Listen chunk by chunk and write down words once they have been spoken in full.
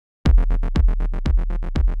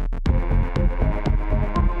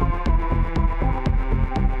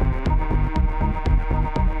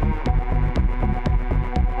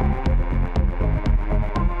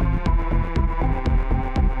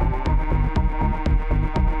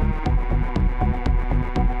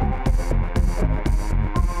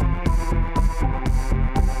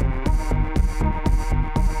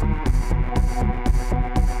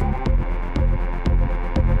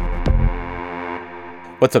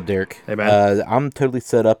What's up, Derek? Hey, man. I'm totally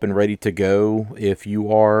set up and ready to go if you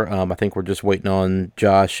are. I think we're just waiting on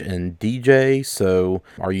Josh and DJ. So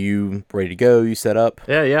are you ready to go? You set up?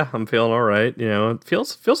 Yeah, I'm feeling all right. You know, it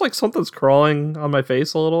feels like something's crawling on my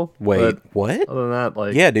face a little. Wait, what? Other than that,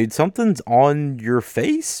 like... Yeah, dude, something's on your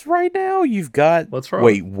face right now? You've got... What's wrong?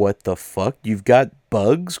 Wait, what the fuck? You've got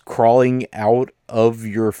bugs crawling out of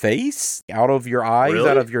your face? Out of your eyes? Really?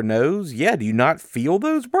 Out of your nose? Yeah, do you not feel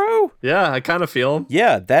those, bro? Yeah, I kind of feel them.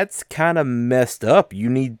 Yeah, that's kind of messed up. You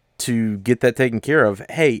need to get that taken care of.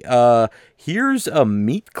 Hey, here's a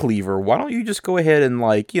meat cleaver. Why don't you just go ahead and,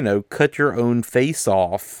 like, you know, cut your own face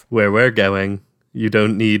off? Where we're going, you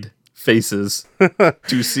don't need faces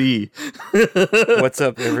to see. What's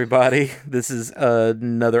up, everybody? This is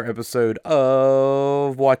another episode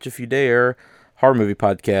of Watch If You Dare, horror movie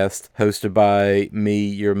podcast, hosted by me,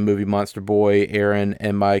 your movie monster boy, Aaron,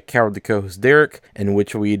 and my cowardly co-host, Derek, in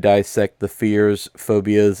which we dissect the fears,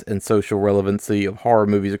 phobias, and social relevancy of horror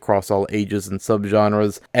movies across all ages and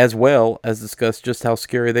subgenres, as well as discuss just how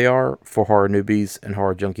scary they are for horror newbies and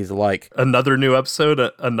horror junkies alike. Another new episode,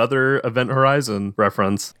 another Event Horizon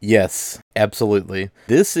reference. Yes, absolutely.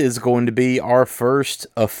 This is going to be our first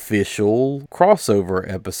official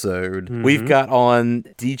crossover episode. Mm-hmm. We've got on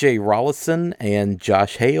DJ Rollison and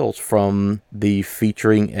Josh Hales from the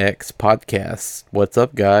Featuring X podcast. What's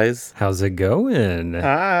up, guys? How's it going?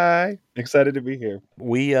 Hi. Excited to be here.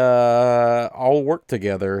 We all work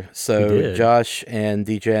together. So Josh and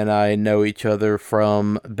DJ and I know each other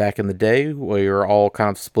from back in the day. We are all kind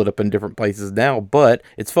of split up in different places now, but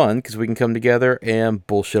it's fun because we can come together and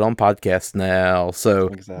bullshit on podcasts now. So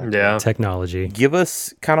Exactly. Yeah. Technology. give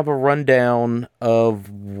us kind of a rundown of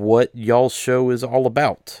what y'all's show is all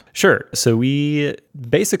about. Sure. So we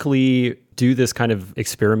basically do this kind of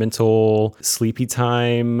experimental sleepy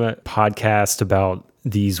time podcast about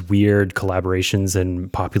these weird collaborations in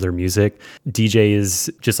popular music. DJ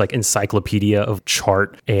is just like encyclopedia of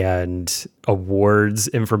chart and awards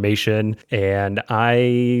information, and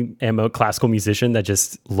I am a classical musician that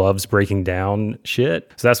just loves breaking down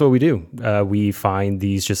shit. So that's what we do. We find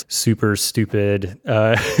these just super stupid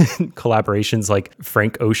collaborations, like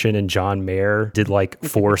Frank Ocean and John Mayer did like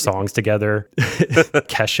 4 songs together.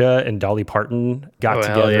 Kesha and Dolly Parton got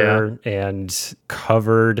together and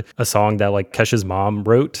covered a song that like Kesha's mom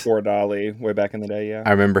wrote. For Dolly, way back in the day, yeah.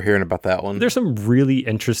 I remember hearing about that one. There's some really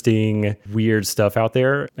interesting, weird stuff out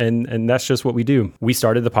there, and that's just what we do. We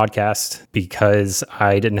started the podcast because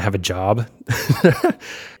I didn't have a job,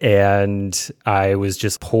 and I was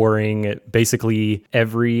just pouring basically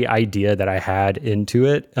every idea that I had into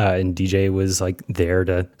it, and DJ was like there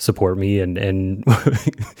to support me and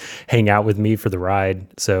hang out with me for the ride.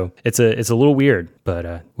 So it's a little weird,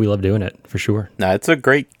 but we love doing it for sure. No, it's a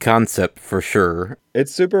great concept for sure.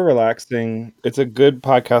 It's super relaxing. It's a good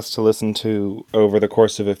podcast to listen to over the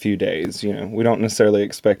course of a few days. You know, we don't necessarily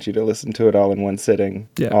expect you to listen to it all in one sitting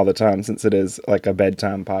all the time, since it is like a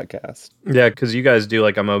bedtime podcast. Yeah, because you guys do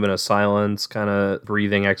like a moment of silence, kind of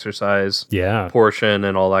breathing exercise portion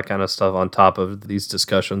and all that kind of stuff on top of these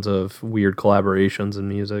discussions of weird collaborations in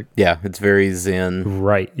music. Yeah, it's very zen.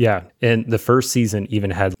 Right, yeah. And the first season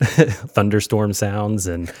even had thunderstorm sounds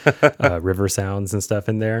and river sounds and stuff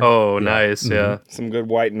in there. Oh, nice, yeah. Some good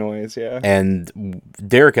white noise, yeah. And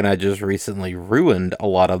Derek and I just recently ruined a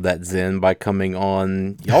lot of that zen by coming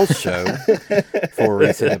on y'all's show for a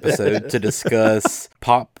recent episode to discuss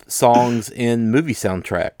pop songs in movie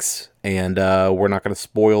soundtracks. And we're not going to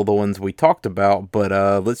spoil the ones we talked about, but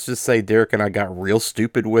let's just say Derek and I got real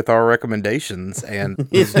stupid with our recommendations, and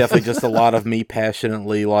it's definitely just a lot of me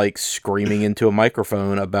passionately like screaming into a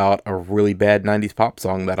microphone about a really bad 90s pop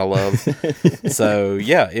song that I love. So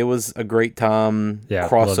yeah, it was a great time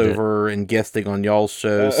crossover and guesting on y'all's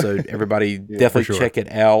show, so everybody definitely check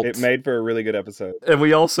it out. It made for a really good episode. And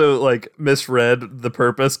we also like misread the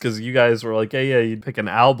purpose because you guys were like, hey, yeah, you'd pick an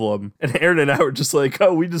album, and Aaron and I were just like,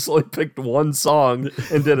 oh, we just like picked one song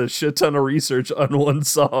and did a shit ton of research on one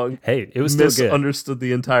song. Hey, it was still good. Misunderstood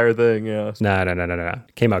the entire thing, yeah. No.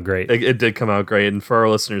 Came out great. It did come out great. And for our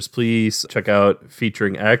listeners, please check out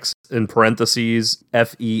Featuring X, in parentheses,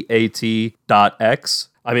 FEAT.X.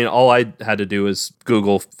 I mean, all I had to do was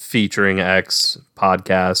Google Featuring X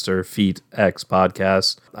podcast or Feat X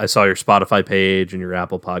podcast. I saw your Spotify page and your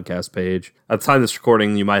Apple podcast page. At the time of this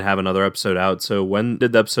recording, you might have another episode out. So when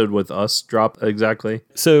did the episode with us drop exactly?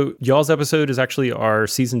 So y'all's episode is actually our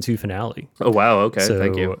season 2 finale. Oh, wow. Okay. So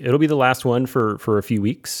thank you. It'll be the last one for a few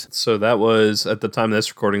weeks. So that was, at the time of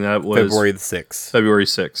this recording, that was February the 6th. February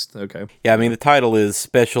 6th. Okay. Yeah, I mean, the title is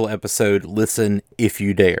Special Episode Listen If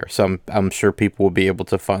You Dare. So I'm sure people will be able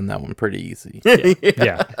to find that one pretty easy.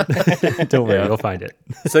 Yeah. Don't worry, you'll find find it.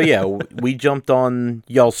 So yeah, we jumped on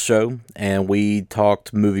y'all's show and we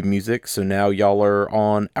talked movie music. So now y'all are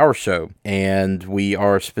on our show, and we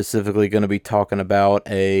are specifically going to be talking about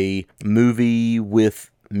a movie with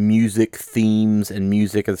music themes and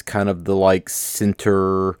music as kind of the like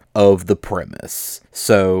center of the premise.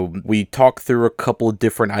 So we talked through a couple of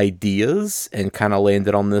different ideas and kind of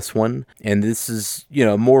landed on this one. And this is,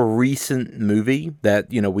 a more recent movie that,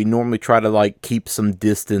 we normally try to like keep some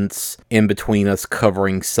distance in between us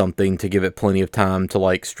covering something to give it plenty of time to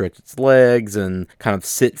like stretch its legs and kind of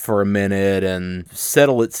sit for a minute and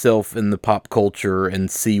settle itself in the pop culture and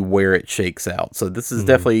see where it shakes out. So this is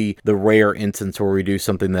definitely the rare instance where we do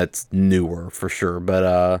something that's newer for sure.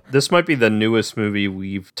 But this might be the newest movie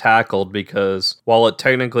we've tackled, because while it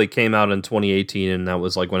technically came out in 2018 and that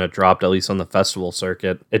was like when it dropped, at least on the festival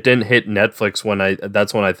circuit, it didn't hit Netflix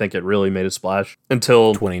that's when I think it really made a splash,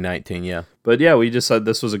 until 2019. Yeah. But yeah, we just said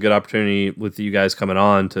this was a good opportunity with you guys coming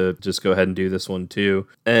on to just go ahead and do this one too.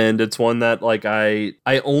 And it's one that like I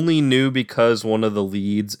only knew because one of the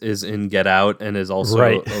leads is in Get Out and is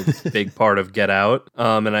also a big part of Get Out.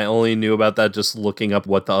 And I only knew about that just looking up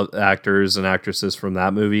what the actors and actresses from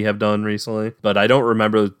that movie have done recently. But I don't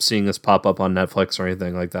remember seeing this pop up on Netflix or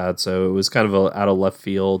anything like that. So it was kind of a out of left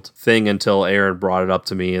field thing until Aaron brought it up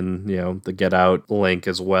to me, and the Get Out link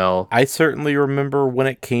as well. I certainly remember when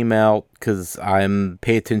it came out, because I'm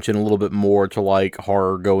pay attention a little bit more to like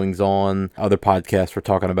horror goings on. Other podcasts were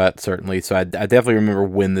talking about it, certainly. So I definitely remember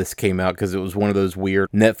when this came out, because it was one of those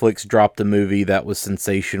weird, Netflix dropped a movie that was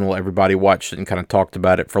sensational. Everybody watched it and kind of talked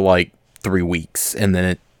about it for like 3 weeks, and then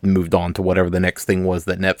it moved on to whatever the next thing was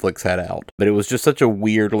that Netflix had out. But it was just such a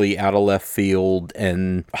weirdly out of left field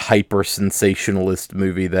and hyper sensationalist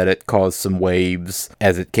movie that it caused some waves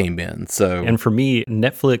as it came in. So, and for me,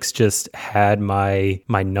 Netflix just had my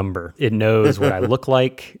number. It knows what I look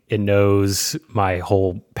like. It knows my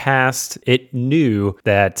whole past. It knew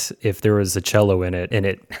that if there was a cello in it and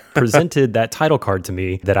it presented that title card to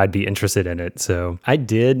me, that I'd be interested in it. So I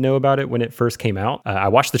did know about it when it first came out. I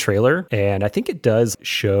watched the trailer, and I think it does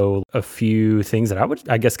show a few things that I would,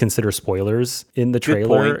 I guess, consider spoilers in the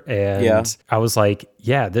trailer. And I was like,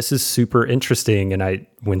 yeah, this is super interesting. And I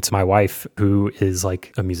went to my wife, who is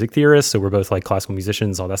like a music theorist. So we're both like classical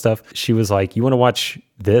musicians, all that stuff. She was like, you want to watch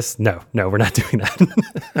this? No, we're not doing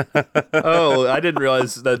that. Oh, I didn't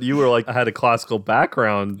realize that you were like, had a classical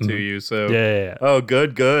background to you. So, yeah. Oh,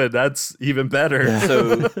 good. That's even better. Yeah.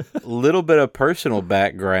 So a little bit of personal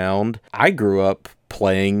background. I grew up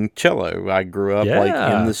playing cello. I grew up like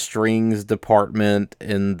in the strings department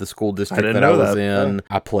in the school district that I was in.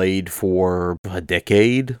 I played for a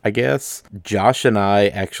decade, I guess. Josh and I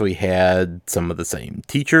actually had some of the same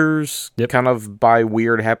teachers, kind of by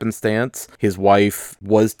weird happenstance. His wife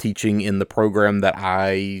was teaching in the program that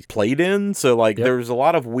I played in. So like there was a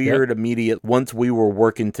lot of weird immediate, once we were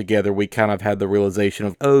working together, we kind of had the realization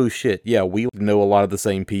of, oh shit, yeah, we know a lot of the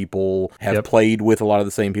same people, have played with a lot of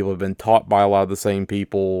the same people, have been taught by a lot of the same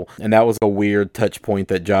people. And that was a weird touch point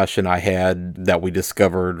that Josh and I had that we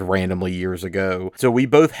discovered randomly years ago. So we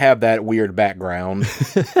both have that weird background.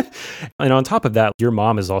 And on top of that, your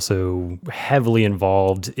mom is also heavily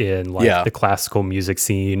involved in like the classical music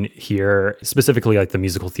scene here, specifically like the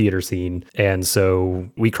musical theater scene. And so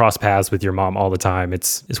we cross paths with your mom all the time.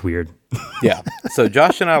 It's weird. Yeah. So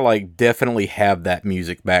Josh and I like definitely have that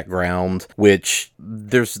music background, which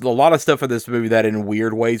there's a lot of stuff in this movie that in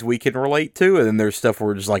weird ways we can relate to. And then there's stuff where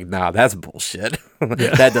we're just like, nah, that's bullshit.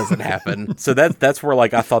 That doesn't happen. So that's where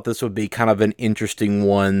like I thought this would be kind of an interesting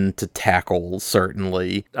one to tackle,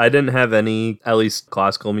 certainly. I didn't have any, at least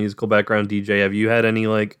classical musical background. DJ, have you had any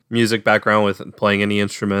like music background with playing any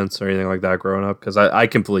instruments or anything like that growing up? Because I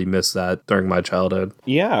completely missed that during my childhood.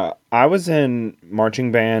 Yeah. I was in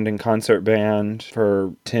marching band and concert band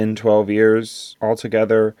for 10, 12 years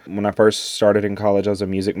altogether. When I first started in college, I was a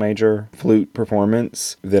music major, flute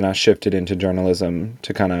performance. Then I shifted into journalism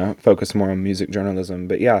to kind of focus more on music journalism.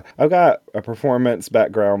 But yeah, I've got a performance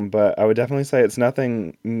background, but I would definitely say it's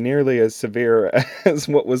nothing nearly as severe as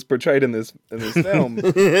what was portrayed in this film.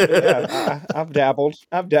 I've dabbled.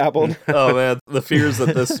 Oh man, the fears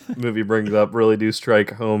that this movie brings up really do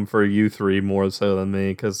strike home for you three more so than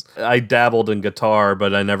me, because I dabbled in guitar,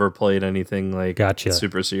 but I never played anything like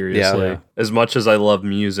super seriously. Yeah. As much as I love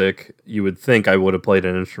music, you would think I would have played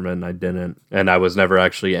an instrument, and I didn't. And I was never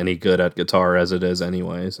actually any good at guitar as it is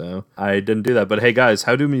anyway, so I didn't do that. But hey guys,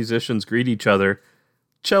 how do musicians greet each other?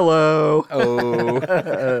 Cello.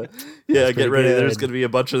 Oh. Yeah, get ready. There's going to be a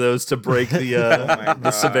bunch of those to break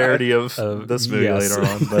the severity of this movie later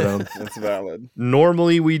on. But that's valid.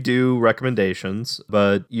 Normally we do recommendations,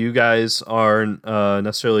 but you guys aren't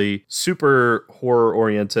necessarily super horror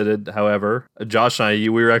oriented. However, Josh and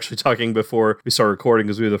we were actually talking before we started recording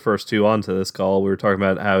because we were the first two onto this call. We were talking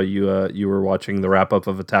about how you were watching the wrap up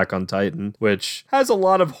of Attack on Titan, which has a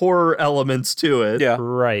lot of horror elements to it. Yeah.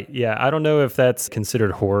 Right. Yeah. I don't know if that's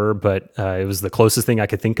considered horror, but it was the closest thing I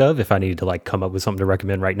could think of if I needed to like come up with something to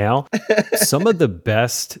recommend right now. Some of the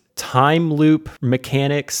best time loop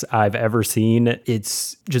mechanics I've ever seen.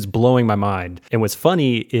 It's just blowing my mind. And what's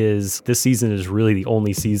funny is this season is really the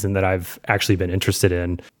only season that I've actually been interested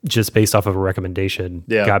in, just based off of a recommendation.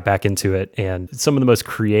 Yeah. Got back into it. And some of the most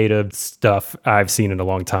creative stuff I've seen in a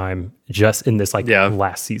long time, just in this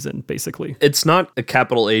last season, basically. It's not a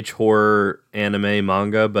capital H horror anime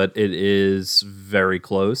manga, but it is very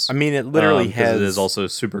close. I mean, it literally has it is also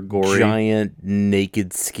super gory. Giant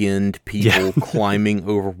naked skinned people climbing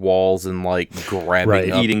over walls and like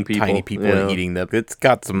grabbing up eating people. tiny people and eating them. It's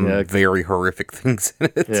got some very horrific things in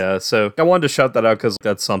it. Yeah, so I wanted to shout that out because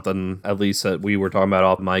that's something at least that we were talking about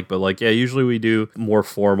off mic. But like, usually we do more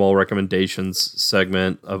formal recommendations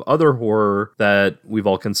segment of other horror that we've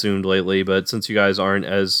all consumed lately. But since you guys aren't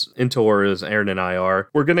as into horror as Aaron and I are,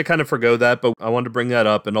 we're going to kind of forgo that. But I wanted to bring that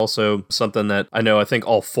up, and also something that I think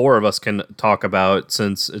all four of us can talk about,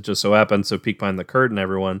 since it just so happens. So peek behind the curtain,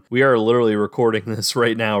 everyone. We are literally recording this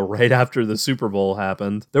right now, right after the Super Bowl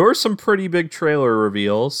happened. There were some pretty big trailer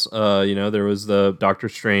reveals. There was the Doctor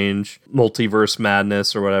Strange Multiverse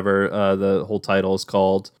Madness or whatever the whole title is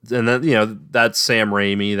called, and then that's Sam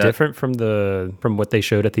Raimi. Different from what they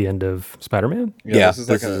showed at the end of Spider-Man. Yeah, this is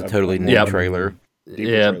a totally new trailer.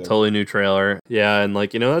 Yeah, totally new trailer. Yeah, and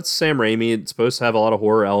that's Sam Raimi. It's supposed to have a lot of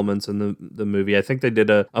horror elements in the movie. I think they did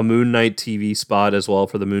a Moon Knight TV spot as well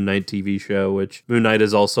for the Moon Knight TV show, which Moon Knight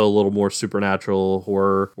is also a little more supernatural,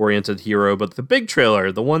 horror-oriented hero. But the big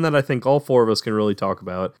trailer, the one that I think all four of us can really talk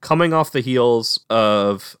about, coming off the heels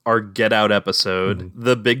of our Get Out episode,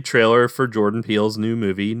 the big trailer for Jordan Peele's new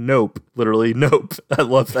movie, Nope. Literally, Nope. I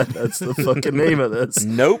love that. That's the fucking name of this.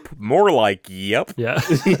 Nope. More like, yep. Yeah.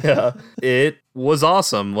 Yeah. It was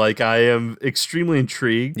awesome. Like, I am extremely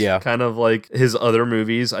intrigued. Yeah. Kind of like his other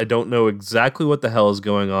movies. I don't know exactly what the hell is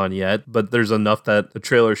going on yet, but there's enough that the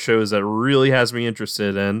trailer shows that really has me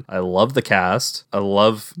interested in. I love the cast. I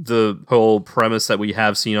love the whole premise that we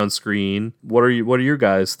have seen on screen. What are your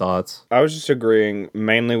guys' thoughts? I was just agreeing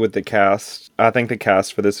mainly with the cast. I think the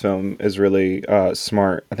cast for this film is really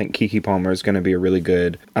smart. I think Keke Palmer is going to be a really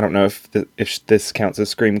good, I don't know if this counts as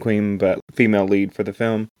Scream Queen, but female lead for the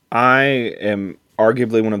film. I am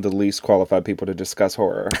arguably one of the least qualified people to discuss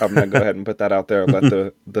horror. I'm going to go ahead and put that out there and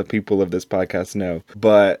let the people of this podcast know.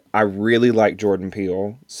 But I really like Jordan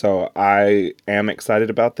Peele, so I am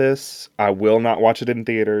excited about this. I will not watch it in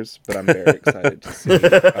theaters, but I'm very excited to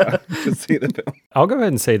see the film. I'll go ahead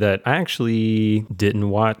and say that I actually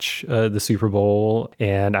didn't watch the Super Bowl,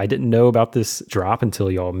 and I didn't know about this drop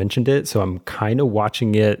until y'all mentioned it, so I'm kind of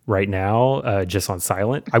watching it right now, just on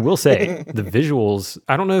silent. I will say, the visuals,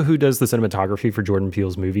 I don't know who does the cinematography for Jordan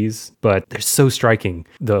Peele's movies, but they're so striking.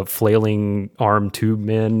 The flailing arm tube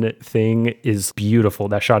men thing is beautiful.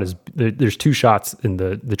 That shot is, there's two shots in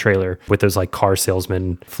the trailer with those like car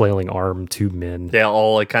salesmen flailing arm tube men. Yeah,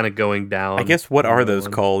 all like kind of going down. I guess what are those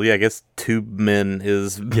called? Yeah, I guess tube men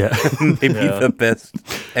is maybe the best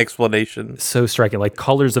explanation. So striking, like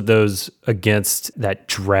colors of those against that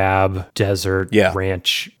drab desert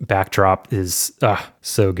ranch backdrop is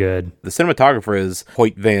so good. The cinematographer is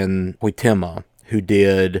Hoyt van Hoytema, who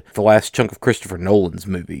did the last chunk of Christopher Nolan's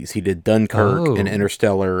movies. He did Dunkirk and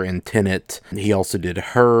Interstellar and Tenet. He also did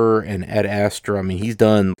Her and Ad Astra. I mean, he's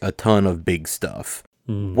done a ton of big stuff.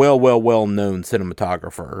 Well-known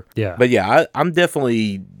cinematographer. Yeah. But yeah, I'm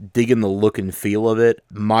definitely digging the look and feel of it.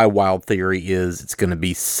 My wild theory is it's going to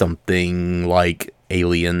be something like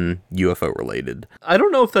alien UFO related. I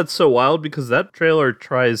don't know if that's so wild, because that trailer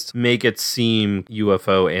tries to make it seem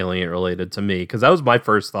UFO alien related to me, because that was my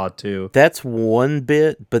first thought too. That's one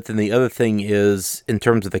bit, but then the other thing is, in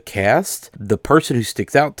terms of the cast, the person who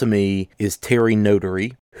sticks out to me is Terry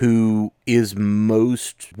Notary, who is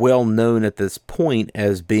most well known at this point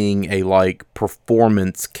as being a like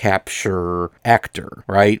performance capture actor,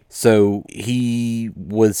 right? So he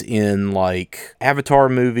was in like Avatar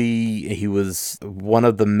movie. He was one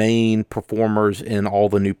of the main performers in all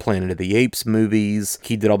the new Planet of the Apes movies.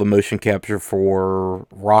 He did all the motion capture for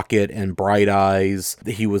Rocket and Bright Eyes.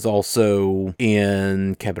 He was also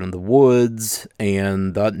in Cabin in the Woods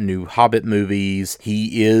and the new Hobbit movies.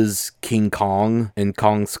 He is King Kong in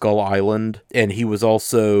Kong Skull Island. Ireland, and he was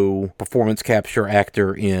also performance capture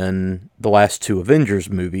actor in the last two Avengers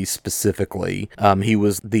movies specifically. He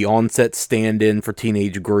was the on-set stand-in for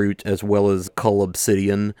Teenage Groot as well as Cull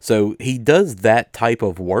Obsidian. So he does that type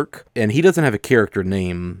of work, and he doesn't have a character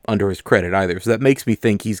name under his credit either. So that makes me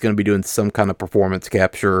think he's going to be doing some kind of performance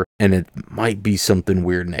capture, and it might be something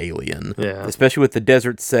weird and alien. Yeah. Especially with the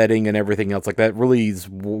desert setting and everything else like that. Really is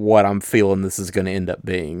what I'm feeling this is going to end up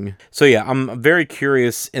being. So yeah, I'm very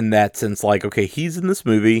curious in that sense. Like, okay, he's in this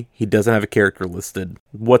movie. He doesn't have a character listed.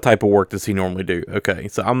 What type of work does he normally do? Okay,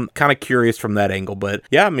 so I'm kind of curious from that angle. But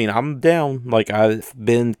yeah, I mean, I'm down. Like, I've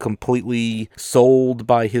been completely sold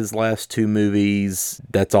by his last two movies.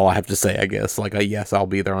 That's all I have to say, I guess. Like, yes, I'll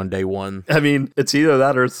be there on day one. I mean, it's either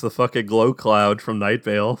that or it's the fucking glow cloud from Night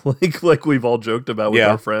Vale, like we've all joked about with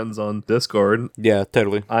our friends on Discord. Yeah,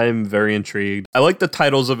 totally. I'm very intrigued. I like the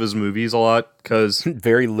titles of his movies a lot because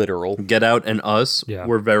very literal. Get Out and Us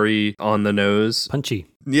were very on the nose. Punchy.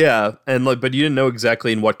 Yeah, and but you didn't know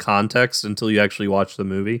exactly in what context until you actually watched the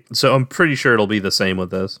movie. So I'm pretty sure it'll be the same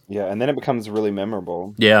with this. Yeah, and then it becomes really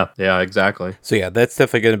memorable. Yeah, exactly. So yeah, that's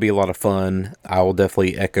definitely going to be a lot of fun. I will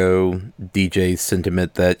definitely echo DJ's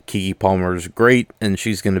sentiment that Keke Palmer's great, and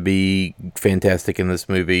she's going to be fantastic in this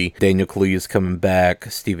movie. Daniel Kaluuya's coming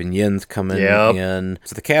back. Steven Yeun's coming in.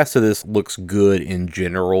 So the cast of this looks good in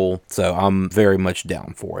general, so I'm very much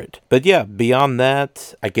down for it. But yeah, beyond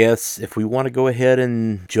that, I guess if we want to go ahead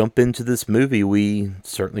and jump into this movie, we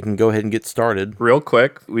certainly can go ahead and get started. Real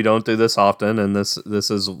quick, we don't do this often, and this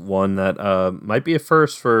is one that might be a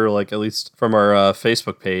first for, like, at least from our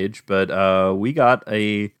Facebook page, but we got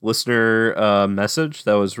a listener message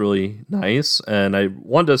that was really nice, and I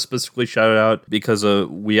wanted to specifically shout it out because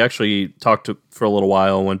we actually talked for a little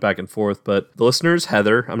while and went back and forth, but the listener's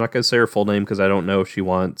Heather. I'm not going to say her full name because I don't know if she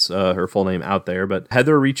wants her full name out there, but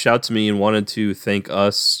Heather reached out to me and wanted to thank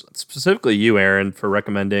us, specifically you, Aaron, for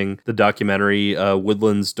recommending the documentary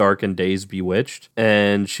Woodlands Dark and Days Bewitched.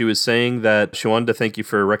 And she was saying that she wanted to thank you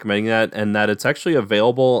for recommending that, and that it's actually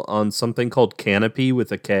available on something called Kanopy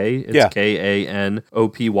with a K. It's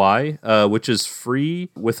Kanopy, which is free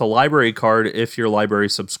with a library card if your library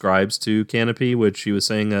subscribes to Kanopy, which she was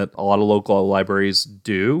saying that a lot of local libraries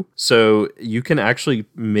do. So you can actually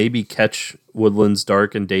maybe catch Woodlands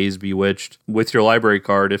Dark and Days Bewitched with your library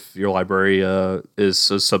card if your library is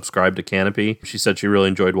subscribed to Kanopy. She said she really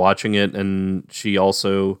enjoyed watching it, and she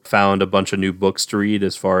also found a bunch of new books to read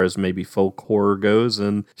as far as maybe folk horror goes,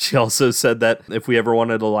 and she also said that if we ever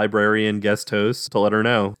wanted a librarian guest host to let her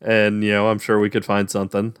know, and I'm sure we could find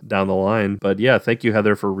something down the line. But yeah, thank you,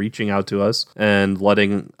 Heather, for reaching out to us and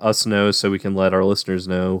letting us know so we can let our listeners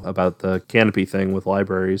know about the Kanopy thing with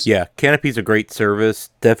libraries. Yeah, Kanopy's a great service.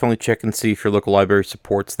 Definitely check and see if your local library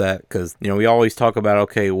supports that, because we always talk about,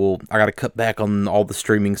 okay, well, I got to cut back on all the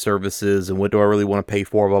streaming services and what do I really want to pay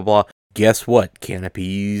for, blah blah. Guess what?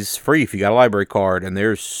 Kanopy's free if you got a library card, and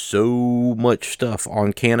there's so much stuff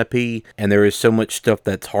on Kanopy, and there is so much stuff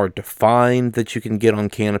that's hard to find that you can get on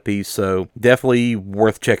Kanopy, so definitely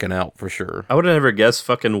worth checking out for sure. I would have never guessed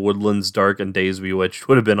fucking Woodlands Dark and Days Bewitched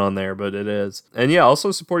would have been on there, but it is. And yeah,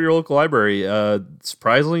 also support your local library.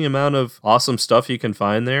 Surprisingly amount of awesome stuff you can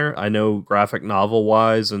find there. I know graphic novel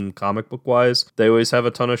wise and comic book wise, they always have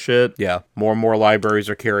a ton of shit. Yeah, more and more libraries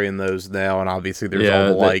are carrying those now, and obviously there's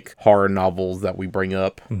all the horror novels that we bring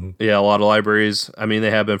up. Mm-hmm. Yeah, a lot of libraries, I mean, they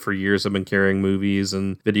have been for years, have been carrying movies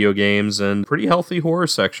and video games and pretty healthy horror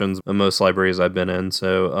sections in most libraries I've been in.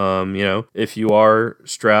 So, if you are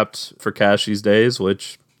strapped for cash these days,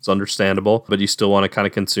 which it's understandable, but you still want to kind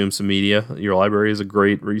of consume some media, your library is a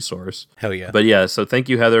great resource. Hell yeah. But yeah, so thank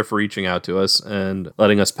you, Heather, for reaching out to us and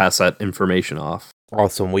letting us pass that information off.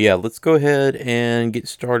 Awesome. Well, yeah, let's go ahead and get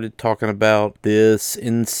started talking about this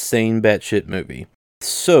insane batshit movie.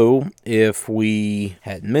 So, if we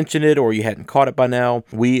hadn't mentioned it or you hadn't caught it by now,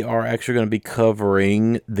 we are actually going to be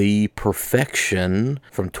covering The Perfection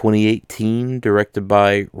from 2018, directed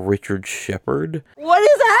by Richard Shepard. What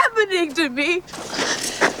is happening to me?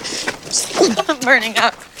 I'm burning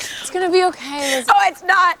up. It's gonna be okay, Lizzie. Oh, it's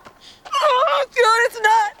not. Oh, God, it's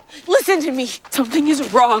not. Listen to me. Something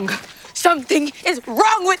is wrong. Something is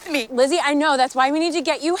wrong with me. Lizzie, I know. That's why we need to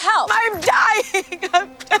get you help. I'm dying. I'm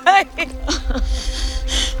dying.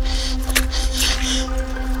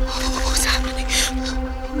 What's happening?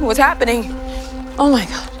 What's happening? Oh, my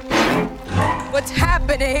God. What's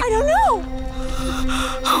happening? I don't know.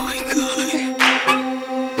 Oh, my God.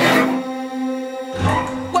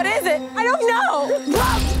 What is it? I don't know.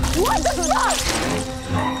 What the fuck?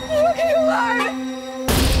 Okay, Lord.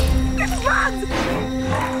 It's bugs.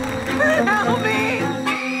 Help me.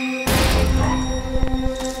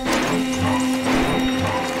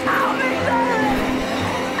 Help me.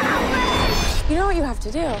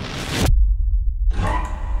 you?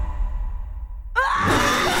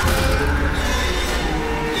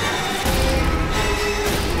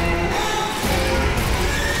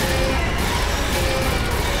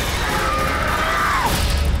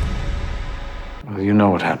 Well, you know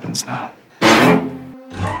what happens now.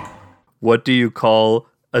 What do you call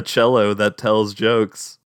a cello that tells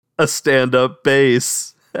jokes? A stand-up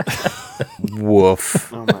bass.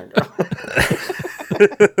 Woof. Oh my god.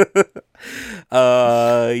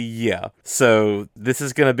 Yeah. So this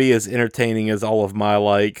is gonna be as entertaining as all of my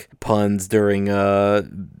like puns during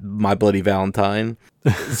My Bloody Valentine.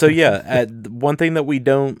 So yeah, one thing that we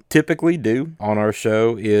don't typically do on our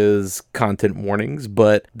show is content warnings,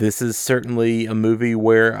 but this is certainly a movie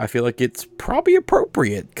where I feel like it's probably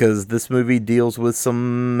appropriate because this movie deals with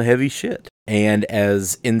some heavy shit. And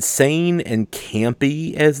as insane and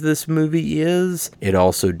campy as this movie is, it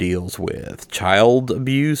also deals with child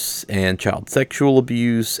abuse and child sexual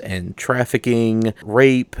abuse and trafficking,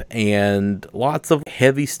 rape, and lots of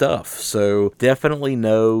heavy stuff. So definitely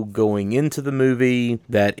know going into the movie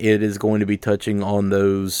that it is going to be touching on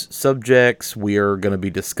those subjects. We are going to be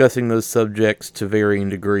discussing those subjects to varying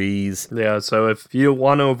degrees. Yeah, so if you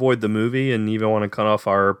want to avoid the movie and even want to cut off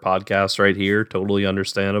our podcast right here, totally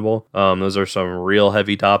understandable. Those are some real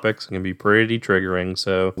heavy topics. It can be pretty triggering,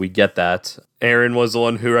 so we get that. Aaron was the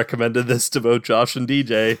one who recommended this to both Josh and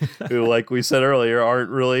DJ, who, like we said earlier,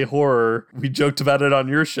 aren't really horror. We joked about it on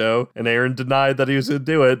your show, and Aaron denied that he was going to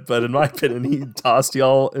do it, but in my opinion, he tossed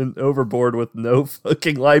y'all overboard with no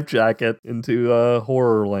fucking life jacket into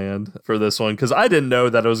horror land for this one, because I didn't know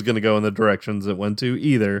that it was going to go in the directions it went to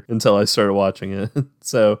either until I started watching it.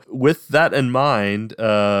 So with that in mind,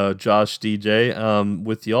 Josh, DJ,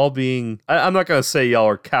 with y'all being... I'm not going to say y'all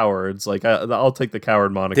are cowards. Like, I'll take the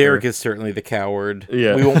coward moniker. Derek is certainly the coward.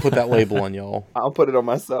 Yeah. We won't put that label on y'all. I'll put it on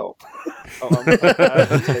myself. I'll take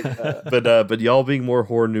that. But y'all being more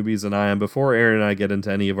horror newbies than I am, before Aaron and I get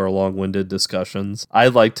into any of our long-winded discussions,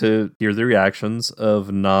 I'd like to hear the reactions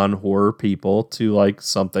of non-horror people to like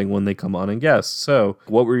something when they come on and guest. So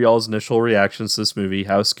what were y'all's initial reactions to this movie?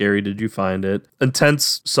 How scary did you find it?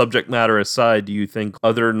 Intense subject matter aside, do you think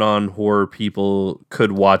other non-horror people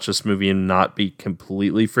could watch this movie and not be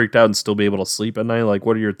completely freaked out and still be able to sleep at night? Like,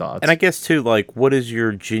 what are your thoughts? And I guess too, like, what is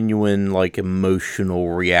your genuine, like, emotional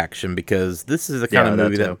reaction? Because this is the kind of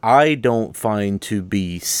movie that I don't find to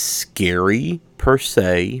be scary per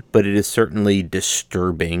se, but it is certainly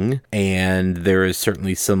disturbing, and there is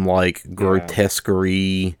certainly some like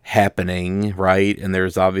grotesquerie happening, right? And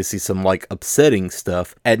there's obviously some like upsetting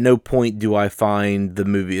stuff. At no point do I find the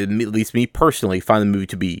movie, at least me personally, find the movie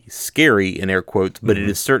to be scary in air quotes, but it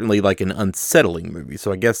is certainly like an unsettling movie.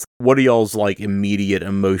 So I guess, what are y'all's like immediate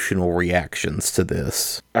emotional reactions to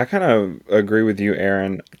this? I kind of agree with you,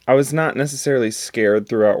 Aaron. I was not necessarily scared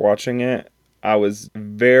throughout watching it. I was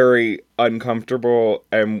very uncomfortable,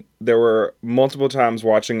 and there were multiple times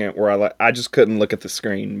watching it where I just couldn't look at the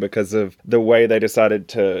screen because of the way they decided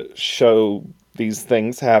to show these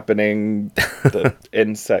things happening, the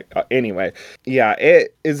insect. Anyway, yeah,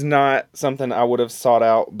 it is not something I would have sought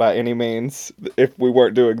out by any means if we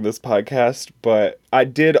weren't doing this podcast, but I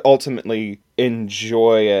did ultimately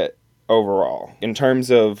enjoy it overall. In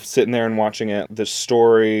terms of sitting there and watching it, the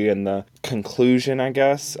story and the conclusion, I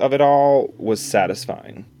guess, of it all was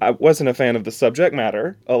satisfying. I wasn't a fan of the subject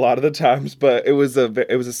matter a lot of the times, but it was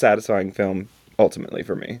a satisfying film ultimately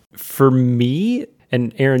for me. For me,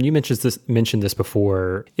 and Aaron, you mentioned this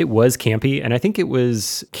before, it was campy, and I think it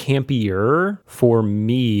was campier for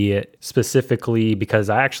me specifically because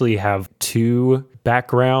I actually have two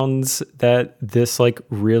backgrounds that this like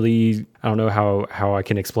really, I don't know how I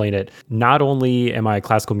can explain it. Not only am I a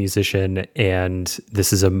classical musician and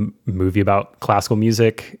this is a movie about classical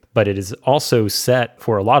music, but it is also set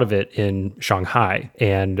for a lot of it in Shanghai.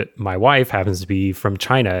 And my wife happens to be from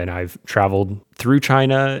China, and I've traveled through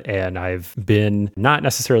China, and I've been not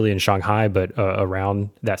necessarily in Shanghai, but around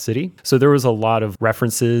that city. So there was a lot of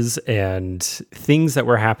references and things that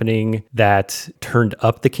were happening that turned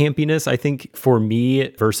up the campiness, I think, for me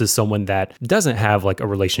versus someone that doesn't have like a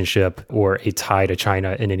relationship or a tie to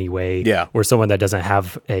China in any way, or someone that doesn't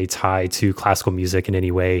have a tie to classical music in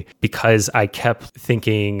any way, because I kept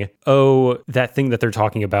thinking, oh, that thing that they're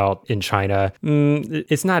talking about in China,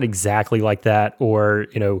 it's not exactly like that. Or,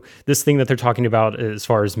 you know, this thing that they're talking about as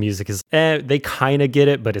far as music is, they kind of get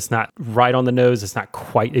it, but it's not right on the nose. It's not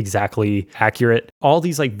quite exactly accurate. All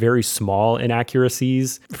these like very small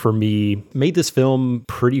inaccuracies for me made this film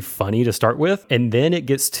pretty funny to start with. And then it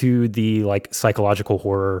gets to the like psychological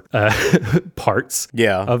horror parts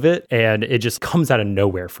Yeah. of it, and it just comes out of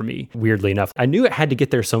nowhere for me, weirdly enough. I knew it had to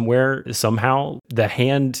get there somewhere, somehow. The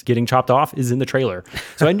hand getting chopped off is in the trailer.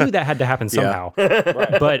 So I knew that had to happen somehow.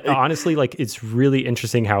 But honestly, like, it's really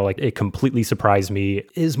interesting how, like, it completely surprised me. It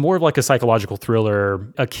is more of like a psychological thriller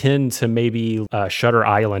akin to maybe Shutter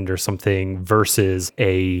Island or something versus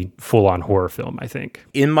a full-on horror film, I think.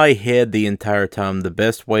 In my head the entire time, the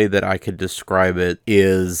best way that I could describe it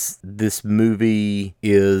is this movie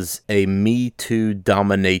is a Me Too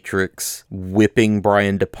dominatrix whipping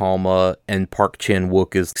Brian De Palma, and Park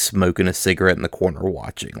Chan-wook is smoking a cigarette in the corner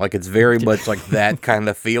watching. Like, it's very much like that kind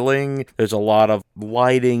of feeling. There's a lot of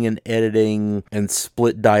lighting and editing and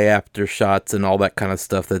split diopter shots and all that kind of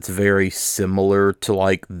stuff that's very similar to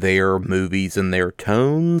like their movies and their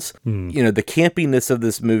tones. You know, the campiness of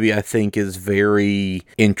this movie I think is very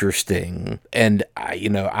interesting, and I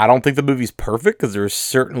don't think the movie's perfect, because there's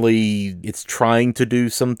certainly, it's trying to do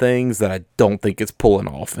some things that I don't think it's pulling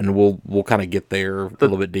off, and we'll kind of get there a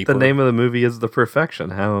little bit deeper. The name of the movie is The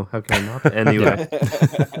Perfection. How can I not? Anyway,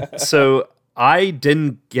 so I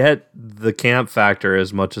didn't get the camp factor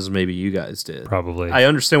as much as maybe you guys did. Probably. I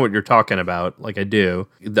understand what you're talking about. Like, I do.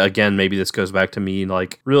 Again, maybe this goes back to me,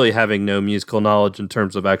 like, really having no musical knowledge in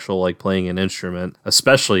terms of actual, like, playing an instrument,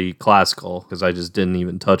 especially classical, because I just didn't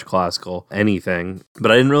even touch classical anything.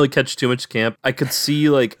 But I didn't really catch too much camp. I could see,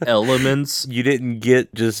 like, elements. You didn't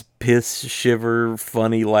get just piss, shiver,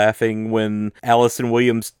 funny laughing when Allison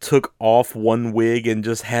Williams took off one wig and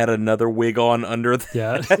just had another wig on under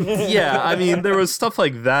Yeah. Yeah, I mean, there was stuff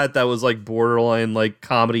like that was like borderline like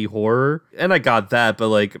comedy horror, and I got that, but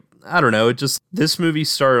like, I don't know, this movie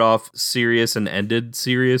started off serious and ended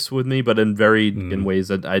serious with me, but in ways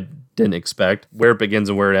that I didn't expect. Where it begins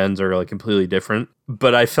and where it ends are like completely different.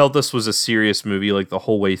 But I felt this was a serious movie like the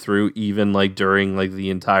whole way through, even like during like the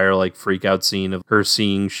entire like freak out scene of her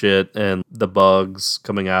seeing shit and the bugs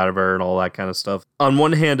coming out of her and all that kind of stuff. On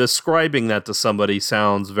one hand, ascribing that to somebody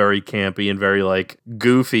sounds very campy and very like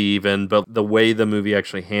goofy even, but the way the movie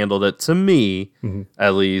actually handled it, to me,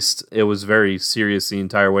 at least, it was very serious the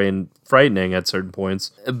entire way and frightening at certain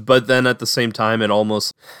points. But then at the same time, it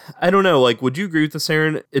almost, I don't know, like, would you agree with this,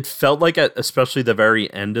 Aaron? It felt like especially the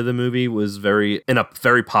very end of the movie was very, in a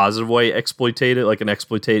very positive way, exploitated, like an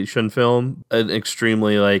exploitation film, an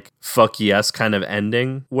extremely like fuck yes kind of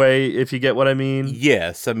ending way, if you get what I mean.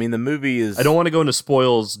 Yes, I mean, the movie is... I don't want to go into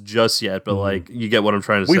spoils just yet, but like, you get what I'm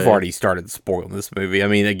trying to say. We've already started spoiling this movie. I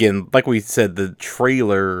mean, again, like we said, the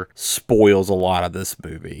trailer spoils a lot of this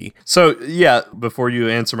movie. So, yeah, before you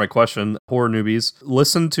answer my question, horror newbies,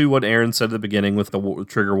 listen to what Aaron said at the beginning with the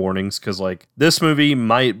trigger warnings, because like, this movie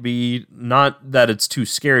might be, not that it's too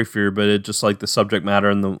scary for you, but it just like the subject matter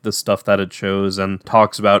and the stuff that it shows and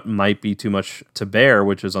talks about might be too much to bear,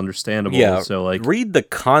 which is understandable. Yeah, so like, read the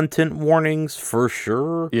content warnings for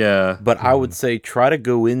sure. Yeah. But I would say try to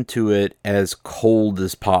go into it as cold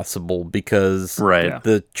as possible, because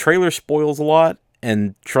the trailer spoils a lot.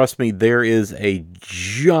 And trust me, there is a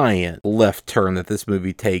giant left turn that this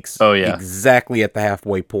movie takes exactly at the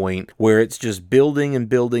halfway point, where it's just building and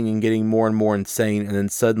building and getting more and more insane, and then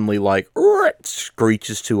suddenly, like, it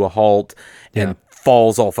screeches to a halt and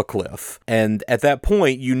falls off a cliff. And at that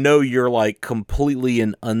point, you know you're like completely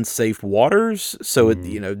in unsafe waters. So,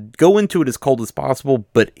 go into it as cold as possible,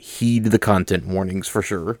 but heed the content warnings for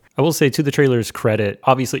sure. I will say, to the trailer's credit,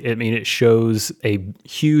 obviously, I mean, it shows a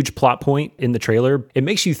huge plot point in the trailer. It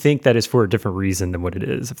makes you think that it's for a different reason than what it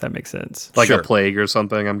is, if that makes sense. Like a plague or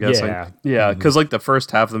something, I'm guessing. Yeah, because like the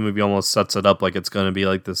first half of the movie almost sets it up like it's going to be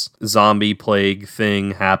like this zombie plague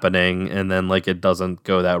thing happening, and then like it doesn't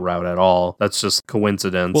go that route at all. That's just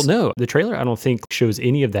coincidence. Well, no, the trailer I don't think shows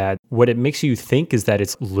any of that. What it makes you think is that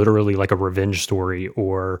it's literally like a revenge story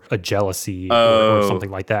or a jealousy or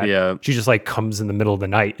something like that. Yeah. She just like comes in the middle of the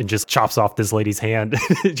night and just chops off this lady's hand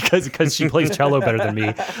because she plays cello better than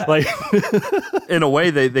me. Like, in a way,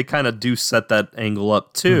 they kind of do set that angle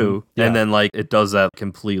up too. And then like it does that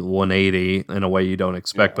complete 180 in a way you don't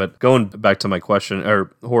expect. But going back to my question,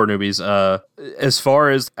 or horror newbies, as far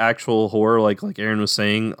as actual horror, like Aaron was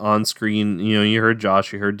saying, on screen, you heard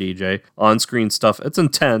Josh, you heard DJ, on screen stuff, it's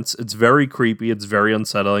intense, it's very creepy, it's very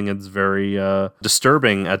unsettling, it's very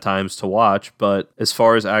disturbing at times to watch. But as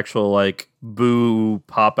far as actual like boo,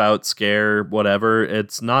 pop out, scare, whatever.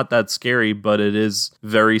 It's not that scary, but it is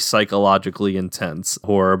very psychologically intense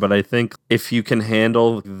horror. But I think if you can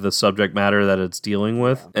handle the subject matter that it's dealing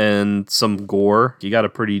with and some gore, you got a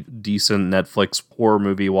pretty decent Netflix horror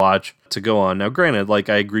movie watch to go on. Now, granted, like,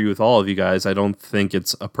 I agree with all of you guys. I don't think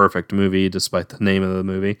it's a perfect movie, despite the name of the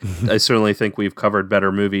movie. I certainly think we've covered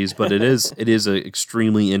better movies, but it is an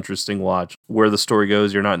extremely interesting watch. Where the story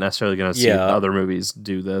goes, you're not necessarily going to see other movies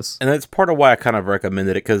do this. And that's part of why I kind of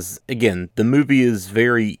recommended it, because, again, the movie is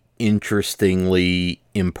very interestingly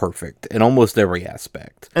imperfect in almost every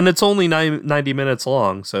aspect. And it's only 90 minutes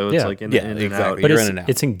long, so it's like in and out. But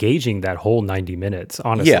it's engaging that whole 90 minutes,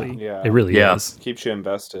 honestly. Yeah. It really is. Keeps you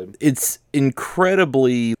invested. It's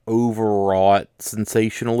incredibly overwrought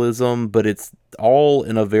sensationalism, but it's all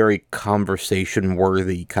in a very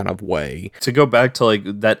conversation-worthy kind of way. To go back to like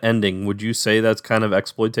that ending, would you say that's kind of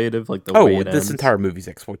exploitative? Like the way it this ends? entire movie's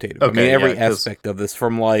exploitative. Okay, I mean, every aspect of this,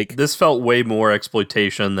 from like... This felt way more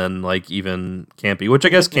exploitation than like even campy, which I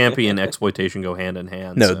guess campy and exploitation go hand in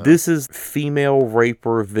hand. No, this is female rape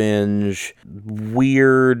revenge,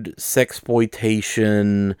 weird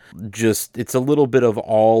sexploitation, just, it's a little bit of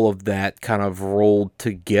all of that kind of rolled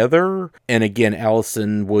together. And again,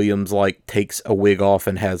 Allison Williams like takes a wig off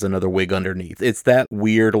and has another wig underneath. It's that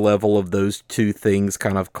weird level of those two things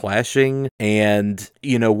kind of clashing. And,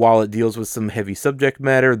 you know, while it deals with some heavy subject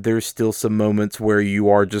matter, there's still some moments where you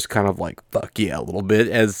are just kind of like, fuck yeah, a little bit,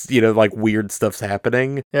 as, you know, like weird stuff's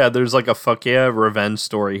happening. Yeah, there's like a fuck yeah revenge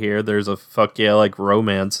story here. There's a fuck yeah like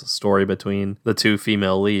romance story between the two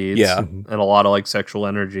female leads. Yeah. And a lot of like sexual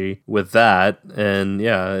energy with that. And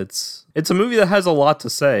yeah, it's a movie that has a lot to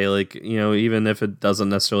say, like, you know, even if it doesn't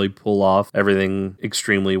necessarily pull off everything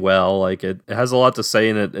extremely well, like it has a lot to say,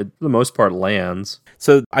 and it for the most part lands.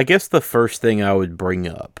 So I guess the first thing I would bring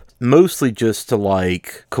up, mostly just to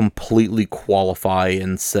like completely qualify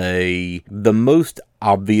and say the most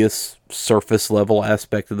obvious surface level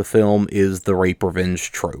aspect of the film is the rape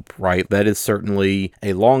revenge trope, right? That is certainly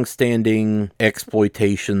a long-standing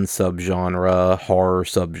exploitation subgenre, horror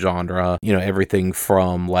subgenre, you know, everything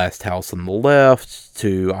from Last House on the Left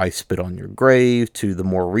to I Spit on Your Grave to the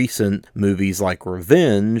more recent movies like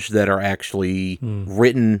Revenge that are actually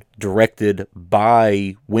written, directed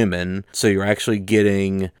by women. So you're actually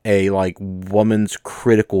getting a like woman's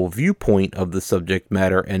critical viewpoint of the subject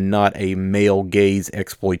matter and not a male gaze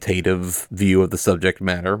exploitative view of the subject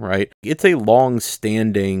matter, right? It's a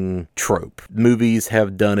long-standing trope. Movies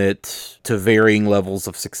have done it to varying levels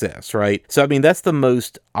of success, right? So, I mean, that's the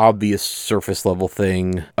most obvious surface level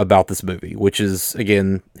thing about this movie, which is,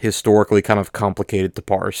 again, historically kind of complicated to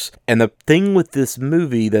parse. And the thing with this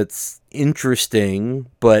movie that's interesting,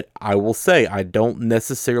 but I will say I don't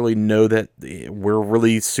necessarily know that we're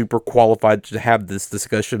really super qualified to have this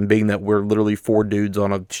discussion, being that we're literally four dudes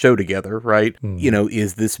on a show together, right? You know,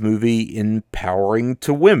 is this movie empowering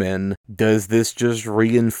to women? Does this just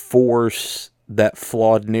reinforce that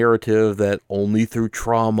flawed narrative that only through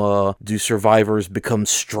trauma do survivors become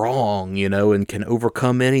strong, you know, and can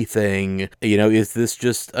overcome anything? You know, is this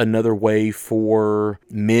just another way for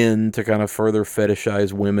men to kind of further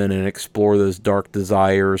fetishize women and explore those dark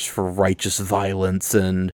desires for righteous violence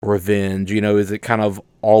and revenge? You know, is it kind of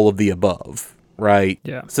all of the above? Right?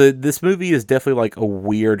 Yeah. So this movie is definitely like a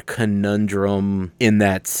weird conundrum in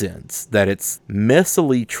that sense, that it's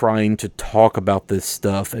messily trying to talk about this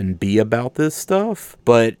stuff and be about this stuff,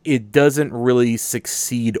 but it doesn't really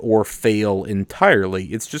succeed or fail entirely.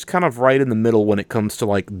 It's just kind of right in the middle when it comes to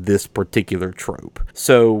like this particular trope.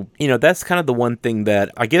 So, you know, that's kind of the one thing that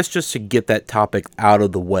I guess, just to get that topic out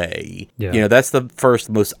of the way, you know, that's the first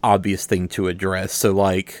most obvious thing to address. So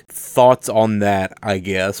like, thoughts on that, I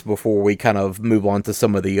guess, before we kind of move on to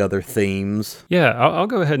some of the other themes. Yeah, I'll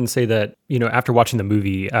go ahead and say that, you know, after watching the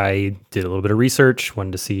movie, I did a little bit of research,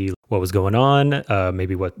 wanted to see what was going on,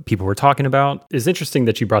 maybe what people were talking about. It's interesting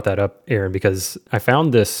that you brought that up, Aaron, because I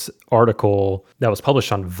found this article that was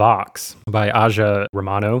published on Vox by Aja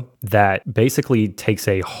Romano that basically takes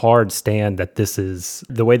a hard stand that this is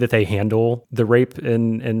the way that they handle the rape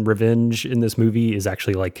and revenge in this movie is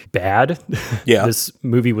actually like bad. Yeah. This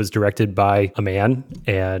movie was directed by a man,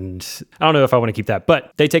 and I don't know if I want to keep that,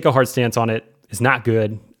 but they take a hard stance on it. It's not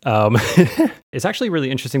good. It's actually really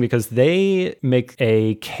interesting because they make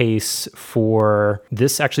a case for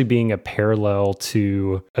this actually being a parallel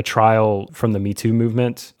to a trial from the Me Too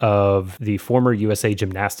movement of the former USA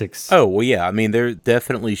Gymnastics. Oh, well, yeah. I mean, there are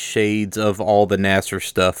definitely shades of all the Nassar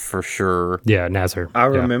stuff for sure. Yeah, Nassar. I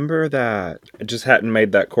remember that. I just hadn't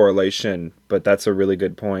made that correlation, but that's a really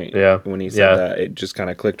good point. Yeah. When he said that, it just kind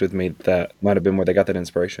of clicked with me that might have been where they got that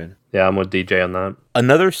inspiration. Yeah, I'm with DJ on that.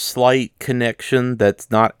 Another slight connection that's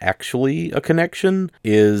not actually a connection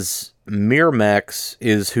is Miramax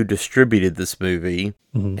is who distributed this movie.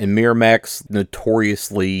 Mm-hmm. And Miramax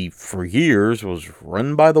notoriously for years was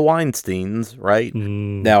run by the Weinsteins, right?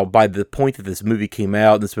 Now, by the point that this movie came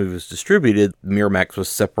out and this movie was distributed, Miramax was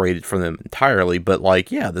separated from them entirely. But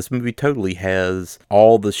like, yeah, this movie totally has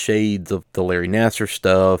all the shades of the Larry Nassar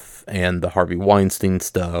stuff and the Harvey Weinstein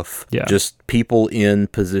stuff. Yeah. Just people in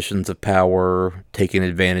positions of power taking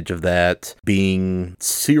advantage of that, being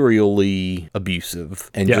serially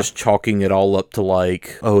abusive and just chalking it all up to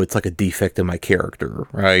like, oh, it's like a defect in my character.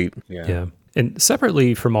 Right. Yeah. And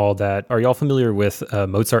separately from all that, are y'all familiar with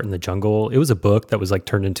Mozart in the Jungle? It was a book that was like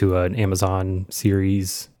turned into an Amazon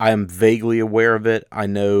series. I am vaguely aware of it. I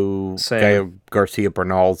know Gael Garcia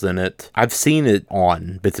Bernal's in it. I've seen it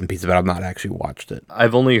on bits and pieces, but I've not actually watched it.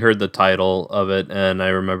 I've only heard the title of it, and I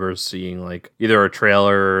remember seeing like either a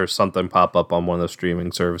trailer or something pop up on one of the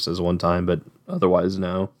streaming services one time, but otherwise,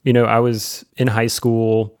 no. You know, I was in high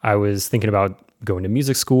school. I was thinking about going to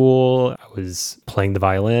music school. I was playing the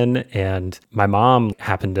violin, and my mom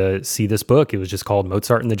happened to see this book. It was just called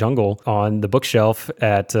Mozart in the Jungle on the bookshelf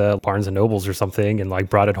at Barnes and Nobles or something, and like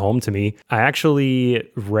brought it home to me. I actually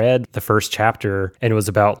read the first chapter, and it was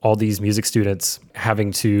about all these music students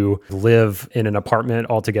having to live in an apartment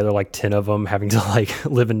all together, like 10 of them having to like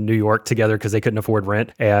live in New York together because they couldn't afford rent.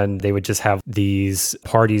 And they would just have these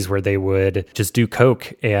parties where they would just do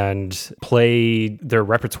coke and play their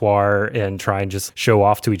repertoire and try and just show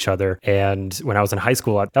off to each other. And when I was in high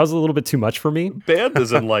school, that was a little bit too much for me. Band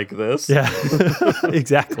isn't like this. Yeah,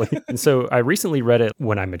 exactly. And so I recently read it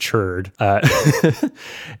when I matured.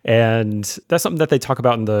 And that's something that they talk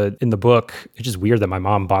about in the book. It's just weird that my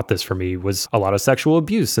mom bought this for me, was a lot of sexual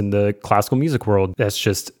abuse in the classical music world. That's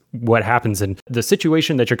just what happens. And the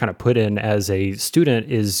situation that you're kind of put in as a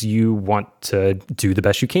student is you want to do the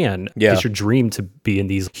best you can. Yeah. It's your dream to be in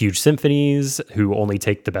these huge symphonies who only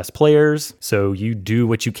take the best players. So you do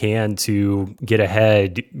what you can to get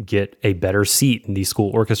ahead, get a better seat in the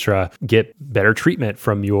school orchestra, get better treatment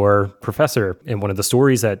from your professor. And one of the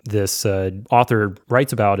stories that this author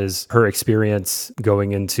writes about is her experience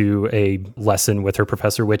going into a lesson with her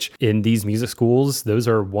professor, which in these music schools, those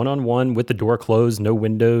are one-on-one with the door closed, no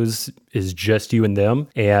windows, is just you and them,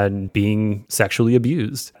 and being sexually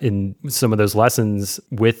abused in some of those lessons,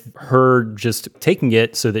 with her just taking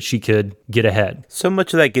it so that she could get ahead. So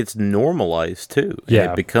much of that gets normalized too. And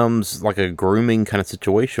Yeah. it becomes like a grooming kind of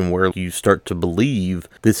situation where you start to believe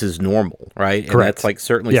this is normal, right? And Correct. that's like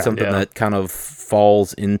certainly something that kind of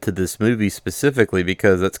falls into this movie specifically,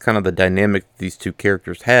 because that's kind of the dynamic these two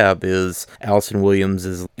characters have. Is Allison Williams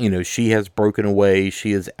is, you know, she has broken away.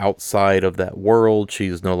 She is outside of that world. She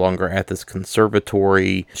is no longer at this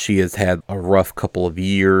conservatory. She has had a rough couple of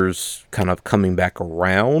years kind of coming back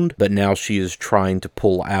around, but now she is trying to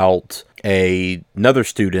pull out another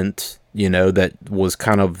student, you know, that was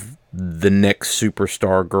kind of the next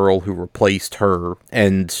superstar girl who replaced her.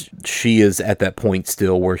 And she is at that point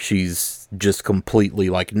still where she's just completely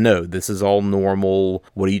like, no, this is all normal.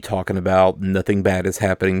 What are you talking about? Nothing bad is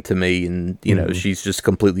happening to me. And, you know, she's just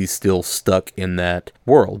completely still stuck in that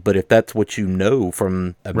world. But if that's what you know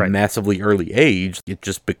from a massively early age, it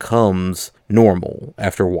just becomes normal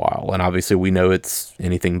after a while. And obviously we know it's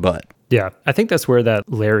anything but. Yeah, I think that's where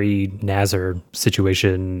that Larry Nassar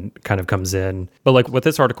situation kind of comes in. But like what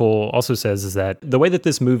this article also says is that the way that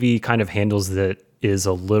this movie kind of handles it is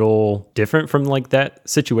a little different from like that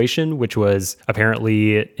situation, which was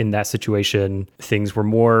apparently in that situation, things were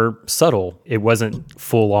more subtle. It wasn't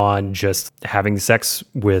full on just having sex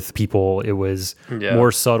with people. It was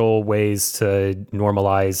more subtle ways to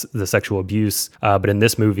normalize the sexual abuse. But in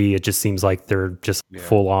this movie, it just seems like they're just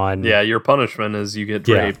full on. Yeah, your punishment is you get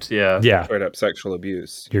raped. Yeah. Straight up sexual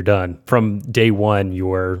abuse. You're done. From day one,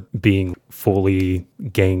 you're being fully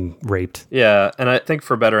gang raped. Yeah, and I think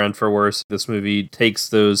for better and for worse, this movie takes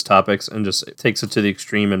those topics and just takes it to the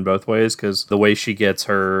extreme in both ways, because the way she gets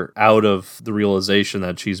her out of the realization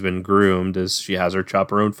that she's been groomed is she has her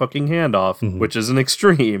chop her own fucking hand off, which is an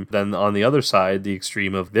extreme. Then on the other side, the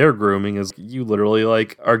extreme of their grooming is you literally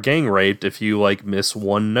like are gang raped if you like miss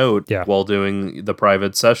one note while doing the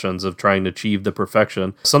private sessions of trying to achieve the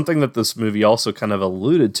perfection. Something that this movie also kind of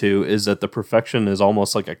alluded to is that the perfection is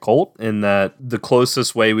almost like a cult, in that the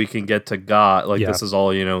closest way we can get to God, like this is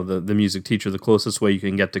all, you know, the music teacher, the closest way you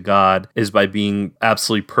can get to God is by being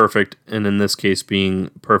absolutely perfect, and in this case being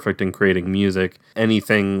perfect in creating music.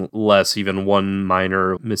 Anything less, even one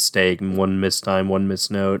minor mistake, one mistime, one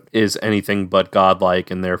misnote, is anything but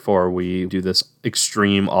godlike, and therefore we do this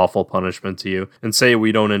extreme awful punishment to you and say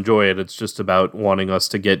we don't enjoy it. It's just about wanting us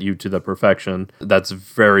to get you to the perfection. That's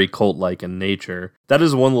very cult-like in nature. That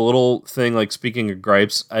is one little thing, like speaking of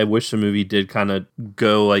gripes, I wish the movie did kind of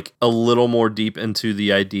go like a little more deep into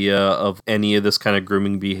the idea of any of this kind of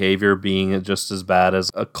grooming behavior being just as bad as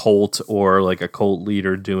a cult or like a cult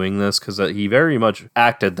leader doing this, because he very much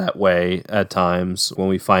acted that way at times when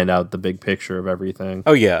we find out the big picture of everything.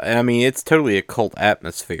 Oh yeah, and I mean it's totally a cult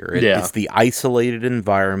atmosphere. It's the isolated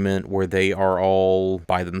environment where they are all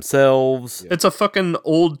by themselves. It's a fucking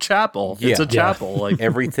old chapel. It's a chapel. Like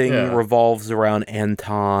everything revolves around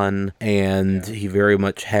Anton, and he very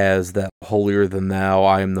much has that holier than thou,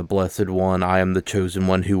 I am the blessed one, I am the chosen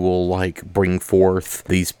one who will like bring forth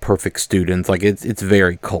these perfect students. Like it's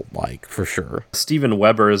very cult-like for sure. Steven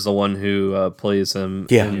Weber is the one who plays him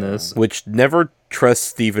in this. Which never trust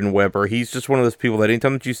Steven Weber. He's just one of those people that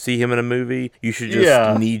anytime that you see him in a movie, you should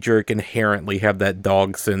just knee-jerk inherently have that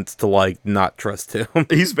dog sense to like not trust him.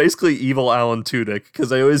 He's basically evil Alan Tudyk,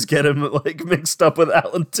 because I always get him like mixed up with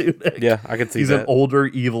Alan Tudyk. Yeah, I can see He's that. He's an older,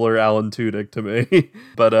 eviler Alan Tudyk to me.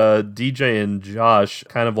 But DJ and Josh,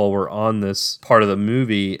 kind of while we're on this part of the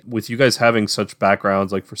movie, with you guys having such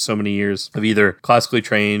backgrounds like for so many years of either classically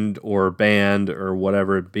trained or band or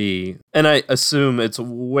whatever it be, and I assume it's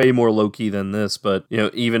way more low-key than this, but you know,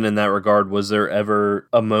 even in that regard, was there ever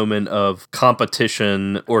a moment of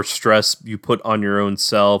competition or stress you put on your own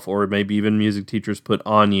self, or maybe even music teachers put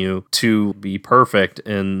on you to be perfect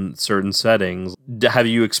in certain settings? Have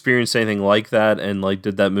you experienced anything like that? And like,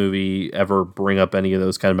 did that movie ever bring up any of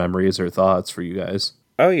those kind of memories or thoughts for you guys?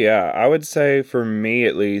 Oh, yeah. I would say for me,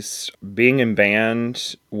 at least, being in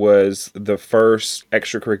band was the first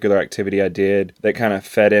extracurricular activity I did that kind of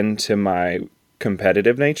fed into my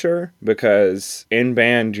competitive nature, because in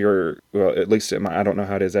band at least I don't know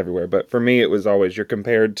how it is everywhere, but for me it was always you're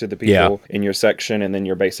compared to the people in your section, and then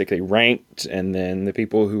you're basically ranked, and then the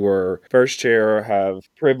people who are first chair have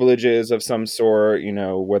privileges of some sort, you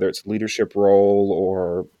know, whether it's leadership role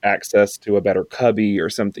or access to a better cubby or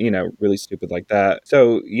something, you know, really stupid like that.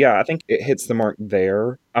 So yeah, I think it hits the mark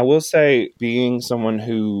there. I will say, being someone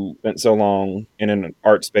who spent so long in an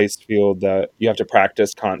arts-based field that you have to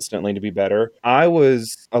practice constantly to be better, I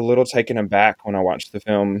was a little taken aback when I watched the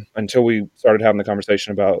film until we started having the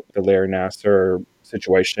conversation about the Larry Nassar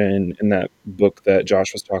situation in that book that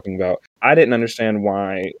Josh was talking about. I didn't understand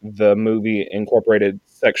why the movie incorporated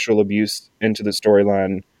sexual abuse into the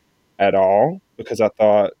storyline at all, because I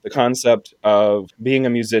thought the concept of being a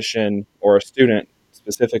musician or a student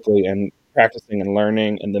specifically and practicing and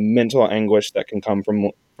learning and the mental anguish that can come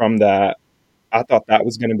from that, I thought that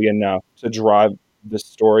was going to be enough to drive the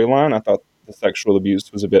storyline. I thought the sexual abuse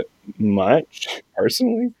was a bit much,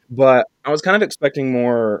 personally. But I was kind of expecting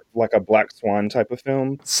more like a Black Swan type of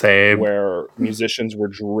film. Same. Where musicians were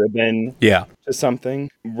driven to something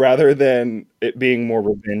rather than it being more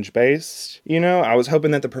revenge-based. You know, I was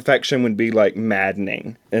hoping that the perfection would be like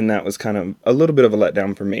maddening. And that was kind of a little bit of a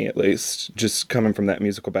letdown for me, at least, just coming from that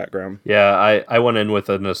musical background. Yeah, I went in with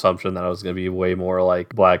an assumption that I was going to be way more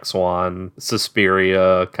like Black Swan,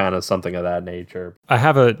 Suspiria, kind of something of that nature. I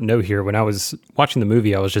have a note here. When I was watching the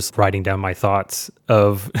movie, I was just writing down my thoughts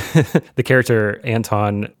of the character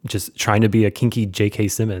Anton just trying to be a kinky J.K.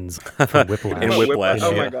 Simmons from Whiplash. And Whiplash.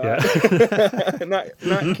 Oh my God.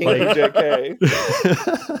 not kinky J.K.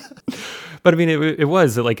 But I mean, it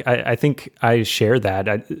was like, I think I share that,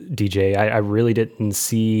 DJ. I really didn't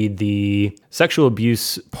see the sexual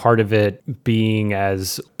abuse part of it being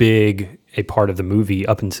as big a part of the movie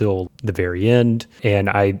up until the very end. And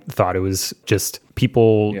I thought it was just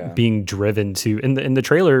people being driven to, and the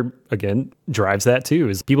trailer, again, drives that too,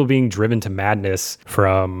 is people being driven to madness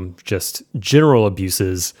from just general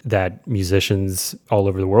abuses that musicians all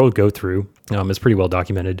over the world go through. It's pretty well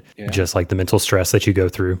documented, just like the mental stress that you go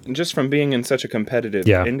through. And just from being in such a competitive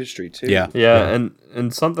industry, too. Yeah.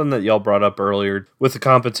 And something that y'all brought up earlier with the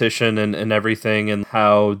competition and everything, and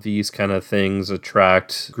how these kind of things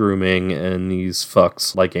attract grooming and these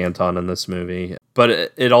fucks like Anton in this movie.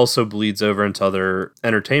 But it also bleeds over into other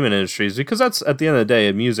entertainment industries, because that's, at the end of the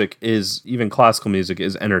day, music is, even classical music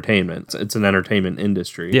is entertainment. It's an entertainment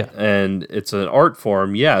industry. Yeah. And it's an art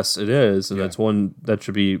form. Yes, it is. And it's one that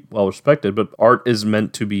should be well respected. But art is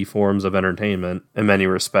meant to be forms of entertainment in many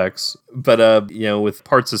respects. But, with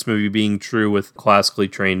parts of this movie being true with classically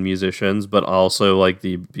trained musicians, but also like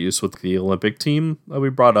the abuse with the Olympic team that we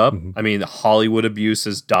brought up. Mm-hmm. I mean, Hollywood abuse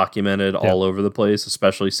is documented all over the place,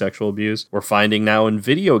 especially sexual abuse. We're finding now in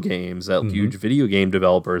video games that huge video game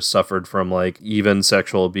developers suffered from like even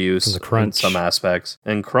sexual abuse in some aspects.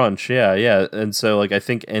 And crunch, yeah. And so like I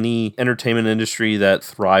think any entertainment industry that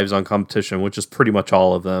thrives on competition, which is pretty much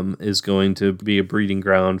all of them, is going to be a breeding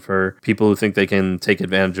ground for people who think they can take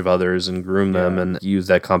advantage of others and groom them and use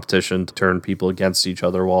that competition to turn people against each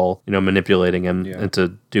other while, manipulating them into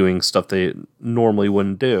doing stuff they normally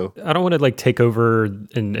wouldn't do. I don't want to like take over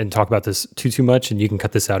and talk about this too much, and you can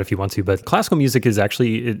cut this out if you want to, but classical music is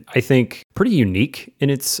actually, I think, pretty unique in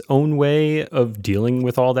its own way of dealing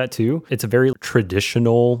with all that too. It's a very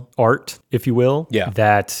traditional art, if you will,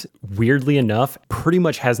 that weirdly enough pretty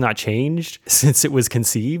much has not changed since it was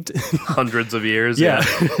conceived. Hundreds of years. Yeah.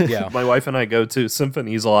 My wife and I go to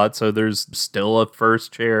symphonies a lot, so there's still a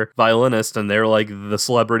first chair violinist, and they're like the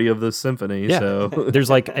celebrity of the symphony. So there's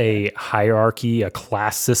like a hierarchy, a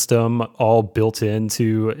class system all built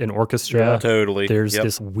into an orchestra. Yeah, totally. There's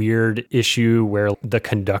this weird issue where the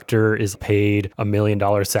conductor is paid $1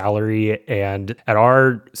 million salary, and at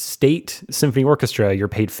our state symphony orchestra, you're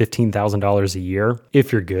paid $15,000 a year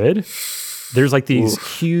if you're good. There's like these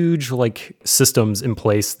huge like systems in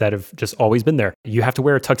place that have just always been there. You have to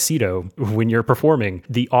wear a tuxedo when you're performing.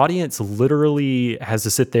 The audience literally has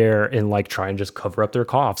to sit there and like try and just cover up their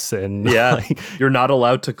coughs. And you're not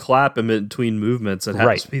allowed to clap in between movements. It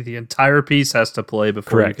has to be the entire piece has to play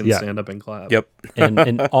before you can stand up and clap. Yep.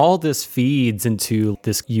 and all this feeds into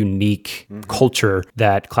this unique culture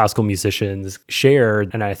that classical musicians share,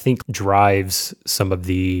 and I think drives some of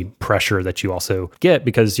the pressure that you also get,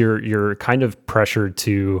 because you're kind of pressured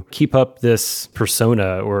to keep up this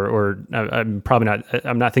persona, or I'm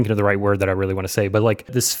not thinking of the right word that I really want to say, but like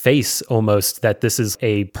this face almost, that this is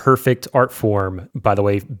a perfect art form, by the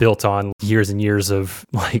way, built on years and years of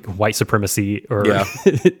like white supremacy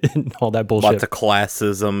and all that bullshit. Lots of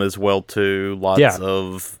classism as well too. Lots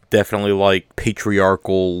of definitely like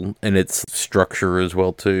patriarchal in its structure as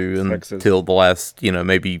well too, until the last,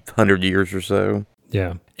 maybe 100 years or so.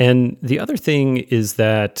 Yeah. And the other thing is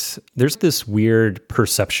that there's this weird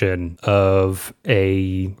perception of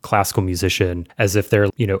a classical musician as if they're,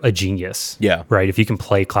 a genius. Yeah. Right? If you can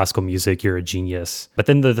play classical music, you're a genius. But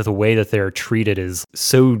then the way that they're treated is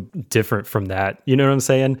so different from that. You know what I'm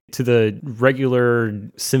saying? To the regular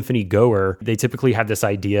symphony goer, they typically have this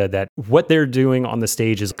idea that what they're doing on the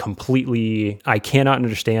stage is completely, I cannot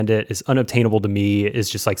understand it, is unobtainable to me, is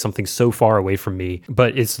just like something so far away from me.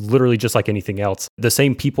 But it's literally just like anything else. The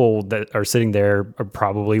same people that are sitting there are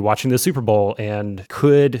probably watching the Super Bowl and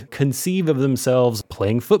could conceive of themselves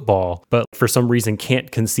playing football, but for some reason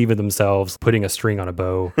can't conceive of themselves putting a string on a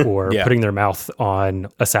bow or putting their mouth on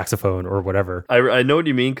a saxophone or whatever. I know what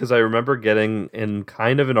you mean, because I remember getting in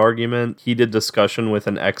kind of an argument, heated discussion with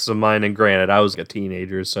an ex of mine, and granted, I was a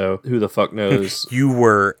teenager, so who the fuck knows? You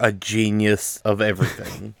were a genius of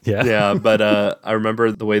everything. Yeah, but I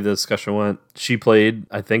remember the way the discussion went. She played,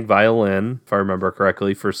 I think, violin, if I remember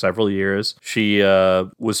correctly, for several years. She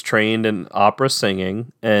was trained in opera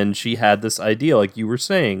singing, and she had this idea, like you were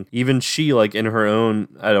saying. Even she, like in her own,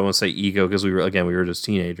 I don't want to say ego, because we were just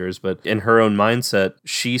teenagers, but in her own mindset,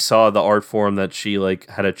 she saw the art form that she like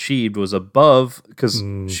had achieved was above, because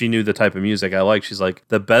she knew the type of music I like. She's like,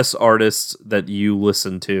 the best artists that you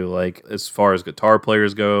listen to, like as far as guitar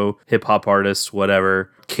players go, hip hop artists,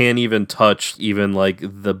 whatever, can't even touch even like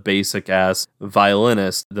the basic ass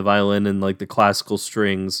violinist. The violin and like the classical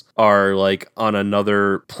strings are like on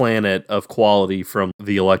another planet of quality from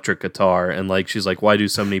the electric guitar. And like she's like, why do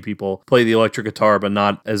so many people play the electric guitar but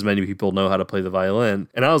not as many people know how to play the violin?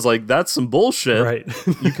 And I was like, that's some bullshit. Right.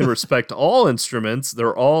 You can respect all instruments.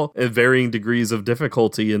 They're all at varying degrees of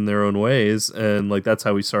difficulty in their own ways. And like that's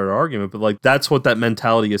how we started our argument. But like that's what that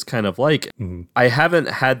mentality is kind of like. I haven't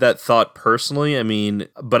had that thought personally. I mean,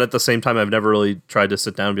 But at the same time, I've never really tried to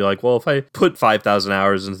sit down and be like, well, if I put 5,000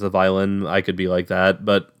 hours into the violin, I could be like that.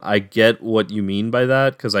 But I get what you mean by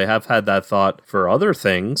that, because I have had that thought for other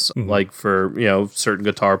things, like for, certain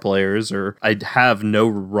guitar players, or I'd have no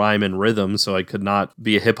rhyme and rhythm, so I could not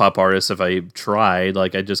be a hip hop artist if I tried.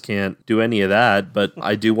 Like, I just can't do any of that. But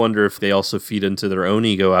I do wonder if they also feed into their own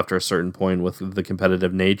ego after a certain point with the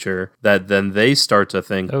competitive nature, that then they start to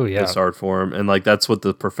think this art form. And like, that's what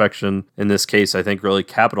the perfection in this case, I think, really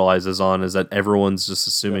capitalizes on, is that everyone's just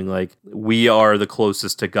assuming like we are the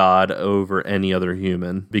closest to God over any other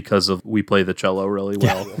human because of we play the cello really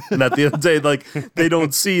well. And at the end of the day, like, they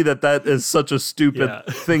don't see that is such a stupid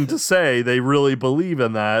thing to say. They really believe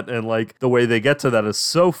in that. And like, the way they get to that is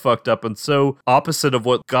so fucked up and so opposite of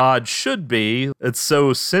what God should be. It's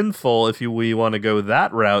so sinful if we want to go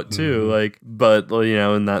that route too. Like, but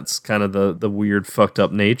and that's kind of the weird fucked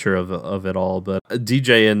up nature of it all. But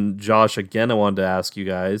DJ and Josh, again, I wanted to ask you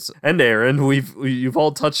guys, and Aaron, you've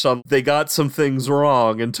all touched on, they got some things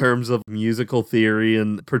wrong in terms of musical theory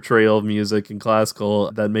and portrayal of music and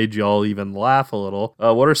classical that made you all even laugh a little.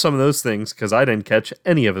 What are some of those things? Because I didn't catch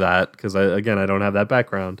any of that, because I don't have that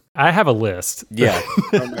background. I have a list. Yeah.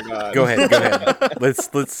 Oh my God. Go ahead.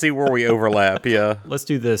 Let's see where we overlap. Yeah. Let's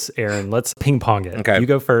do this, Aaron. Let's ping pong it. Okay. You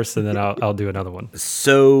go first, and then I'll do another one.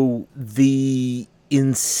 So the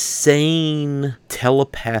insane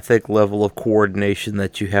telepathic level of coordination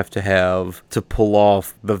that you have to pull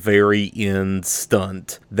off the very end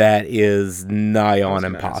stunt, that is nigh on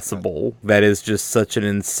impossible. That is just such an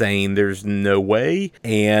insane, there's no way.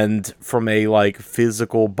 And from a like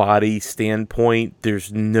physical body standpoint,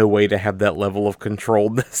 there's no way to have that level of control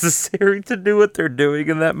necessary to do what they're doing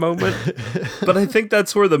in that moment. But I think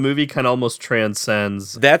that's where the movie kind of almost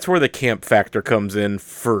transcends. That's where the camp factor comes in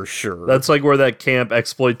for sure. That's like where that camp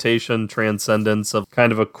exploitation transcendence of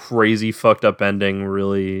kind of a crazy fucked up ending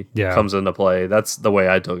really comes into play. That's the way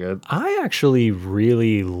I took it. I actually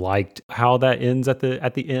really liked how that ends at the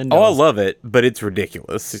end. I love it, but it's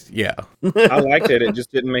ridiculous. Yeah. I liked it. It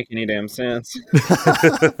just didn't make any damn sense.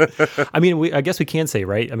 I mean, I guess we can say,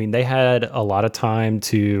 right? I mean, they had a lot of time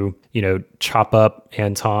to, chop up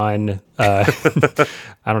Anton. I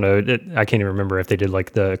don't know. I can't even remember if they did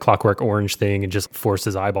like the Clockwork Orange thing and just forced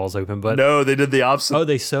his eyeballs open. But no, they did the opposite. Oh,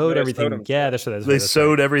 they sewed everything. That's they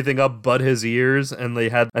sewed everything up but his ears, and they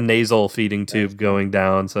had a nasal feeding tube going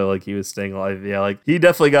down, so like he was staying alive. Yeah, like he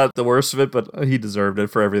definitely got the worst of it, but he deserved it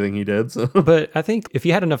for everything he did. So. But I think if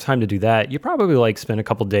you had enough time to do that, you probably like spend a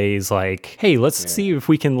couple days like, hey, let's see if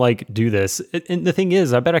we can like do this. And the thing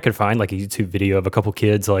is, I bet I could find like a YouTube video of a couple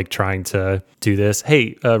kids like trying to do this.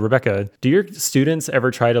 Hey, Rebecca, do your students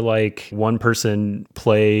ever try to like one person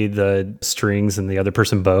play the strings and the other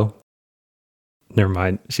person bow? Never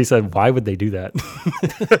mind. She said, why would they do that?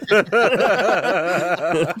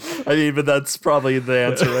 I mean, but that's probably the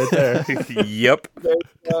answer right there. Yep.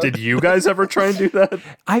 Did you guys ever try and do that?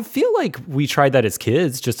 I feel like we tried that as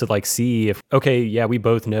kids just to like see if, okay, yeah, we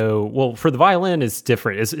both know. Well, for the violin, it's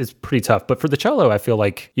different. It's pretty tough. But for the cello, I feel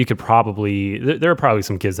like you could probably, there are probably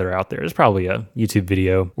some kids that are out there. There's probably a YouTube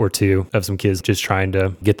video or two of some kids just trying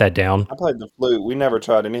to get that down. I played the flute. We never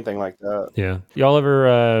tried anything like that. Yeah. Y'all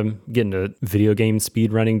ever get into video game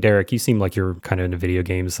speed running? Derek, you seem like you're kind of into video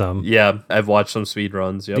games some. Yeah, I've watched some speed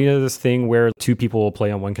runs. Yep. Do you know this thing where two people will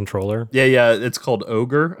play on one controller? Yeah. It's called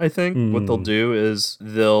Ogre, I think. What they'll do is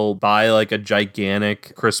they'll buy like a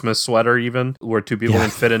gigantic Christmas sweater, even where two people can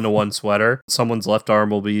fit into one sweater. Someone's left arm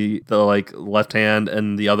will be the like left hand,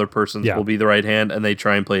 and the other person's will be the right hand, and they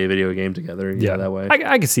try and play a video game together. Yeah, that way.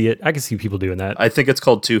 I can see it. I can see people doing that. I think it's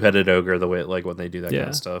called Two-Headed Ogre, the way like when they do that kind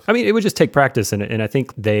of stuff. I mean, it would just take practice, and I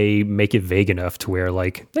think they make it vague enough to where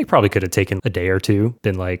like they probably could have taken a day or two,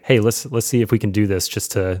 been like, hey, let's see if we can do this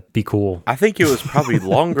just to be cool. I think it was probably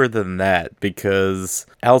longer than that, because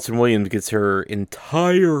Allison Williams gets her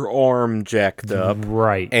entire arm jacked up,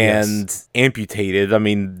 right, and amputated. I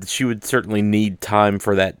mean, she would certainly need time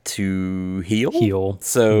for that to heal.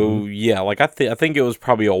 So yeah, like I think it was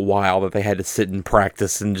probably a while that they had to sit and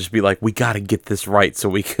practice and just be like, we got to get this right so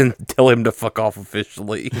we can tell him to fuck off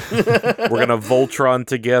officially. We're gonna Voltron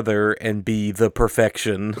together and be the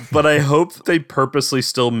perfection. But I hope they purposely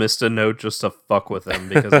still missed a note just to fuck with him,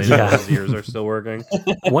 because they know his ears are still working.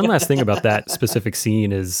 One last thing about that specific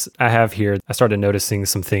scene is I started noticing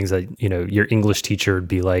some things that, your English teacher would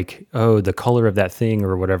be like, oh, the color of that thing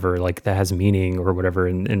or whatever, like that has meaning or whatever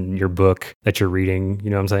in your book that you're reading. You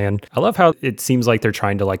know what I'm saying? I love how it seems like they're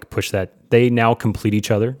trying to like push that. They now complete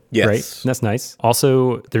each other, right? And that's nice.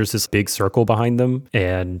 Also, there's this big circle behind them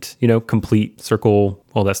and, complete circle,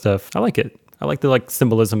 all that stuff. I like it. I like the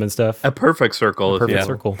symbolism and stuff. A perfect circle. Perfect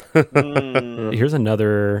circle. Here's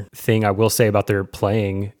another thing I will say about their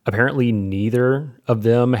playing. Apparently, neither of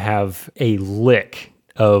them have a lick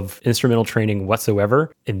of instrumental training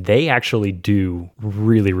whatsoever, and they actually do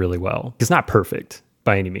really, really well. It's not perfect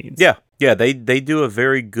by any means. Yeah, they do a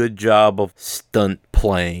very good job of stunt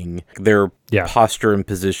playing. Their posture and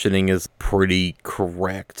positioning is pretty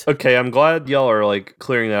correct. Okay, I'm glad y'all are like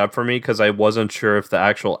clearing that up for me, because I wasn't sure if the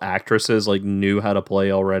actual actresses like knew how to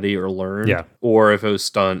play already or learned, or if it was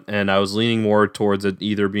stunt. And I was leaning more towards it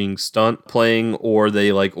either being stunt playing, or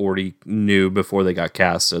they like already knew before they got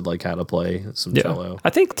casted like how to play some cello.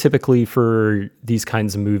 I think typically for these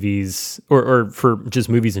kinds of movies, or for just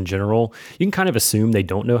movies in general, you can kind of assume they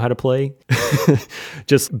don't know how to play.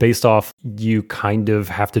 Just based off, you kind of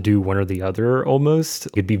have to do one or the other almost.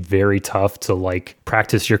 It'd be very tough to like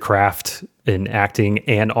practice your craft in acting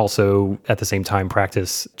and also at the same time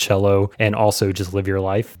practice cello and also just live your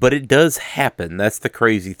life. But it does happen. That's the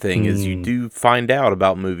crazy thing is you do find out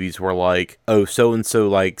about movies where like, oh, so-and-so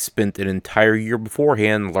like spent an entire year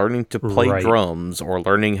beforehand learning to play drums or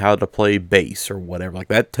learning how to play bass or whatever. Like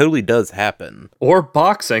that totally does happen. Or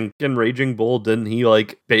boxing. In Raging Bull, didn't he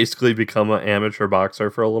like basically become an amateur boxer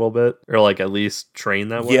for a little bit? Or like at least train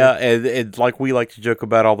that way? Yeah, and like we like to joke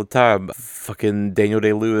about all the time, fucking Daniel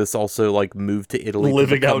Day-Lewis also like moved to Italy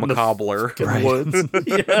living to out become in a cobbler. The woods.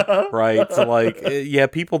 Yeah. Right. So like, yeah,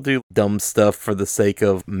 people do dumb stuff for the sake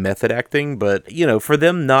of method acting, but you know, for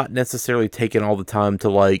them not necessarily taking all the time to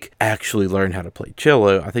like actually learn how to play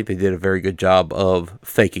cello, I think they did a very good job of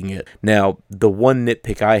faking it. Now, the one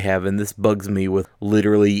nitpick I have, and this bugs me with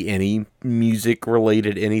literally any music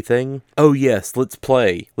related anything. Oh yes, let's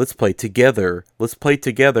play together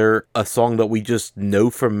a song that we just know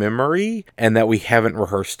from memory and that we haven't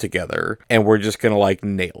rehearsed together, and we're just gonna like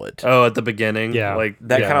nail it. Oh, at the beginning? Like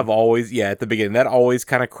that kind of always, at the beginning, that always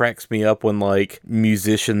kind of cracks me up when like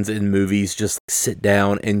musicians in movies just sit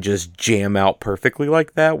down and just jam out perfectly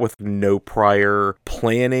like that with no prior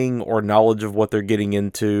planning or knowledge of what they're getting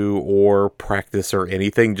into or practice or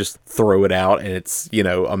anything. Just throw it out and it's, you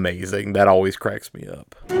know, amazing. That always cracks me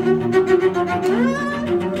up.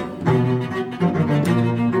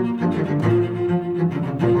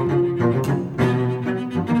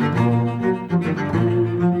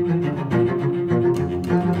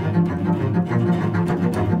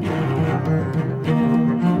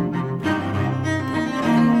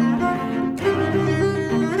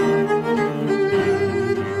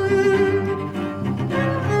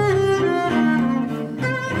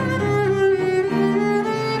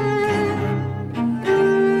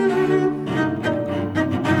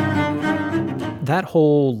 That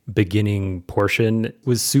whole beginning portion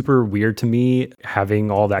was super weird to me,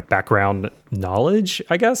 having all that background knowledge,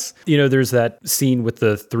 I guess. You know, there's that scene with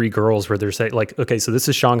the three girls where they're saying like, okay, so this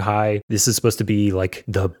is Shanghai. This is supposed to be like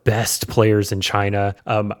the best players in China.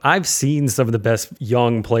 I've seen some of the best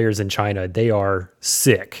young players in China. They are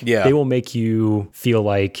sick. Yeah. They will make you feel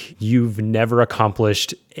like you've never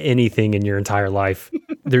accomplished anything in your entire life.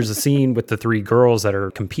 There's a scene with the three girls that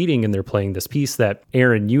are competing and they're playing this piece that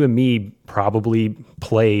Aaron, you and me probably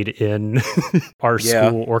played in our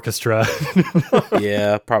school orchestra.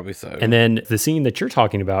 Yeah, probably so. And then the scene that you're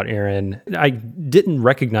talking about, Aaron, I didn't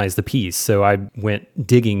recognize the piece, so I went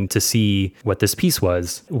digging to see what this piece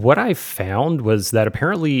was. What I found was that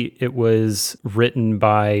apparently it was written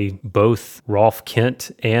by both Rolf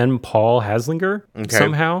Kent and Paul Haslinger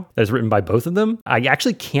somehow. That's written by both of them. I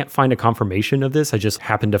actually can't find a confirmation of this. I just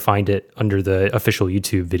happened to find it under the official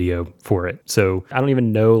YouTube video for it. So I don't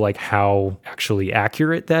even know like how actually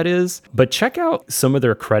accurate that is, but check out some of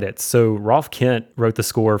their credits. So Rolf Kent wrote the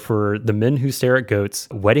score for The Men Who Stare at Goats,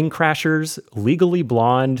 Wedding Crashers, Legally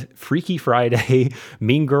Blonde, Freaky Friday,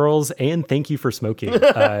 Mean Girls, and Thank You for Smoking.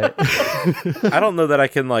 I don't know that I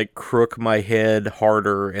can like crook my head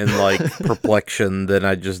harder in like perplexion than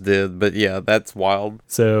I just did, but yeah, that's wild.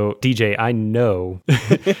 So DJ, I know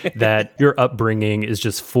that your upbringing is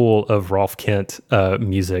just full of Rolf Kent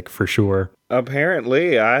music for sure.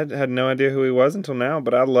 Apparently, I had no idea who he was until now,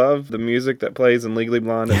 but I love the music that plays in Legally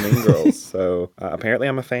Blonde and Mean Girls. So apparently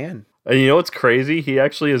I'm a fan. And you know what's crazy? He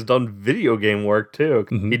actually has done video game work too.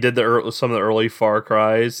 Mm-hmm. He did some of the early Far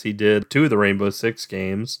Cries. He did 2 of the Rainbow Six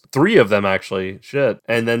games. 3 of them actually. Shit.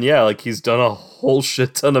 And then like he's done a whole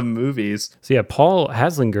shit ton of movies. So yeah, Paul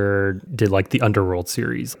Haslinger did like the Underworld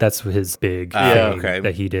series. That's his big thing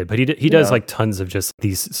that he did. But he does like tons of just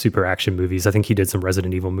these super action movies. I think he did some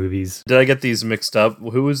Resident Evil movies. Did I get these mixed up?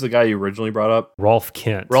 Who was the guy you originally brought up? Rolf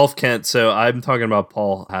Kent. Rolf Kent. So I'm talking about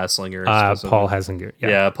Paul Haslinger. Paul Haslinger.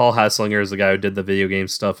 Yeah, Paul Haslinger Haslinger is the guy who did the video game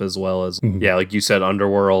stuff as well as, yeah, like you said,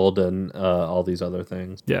 Underworld and all these other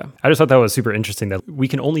things. Yeah. I just thought that was super interesting that we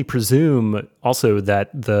can only presume also that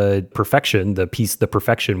the Perfection, the piece The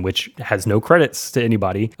Perfection, which has no credits to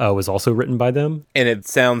anybody, was also written by them. And it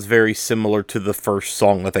sounds very similar to the first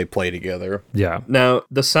song that they play together. Yeah. Now,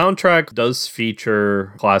 the soundtrack does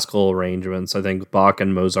feature classical arrangements, I think Bach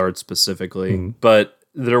and Mozart specifically, but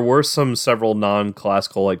there were several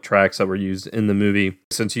non-classical like tracks that were used in the movie.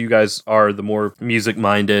 Since you guys are the more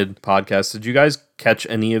music-minded podcast, did you guys catch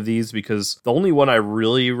any of these? Because the only one I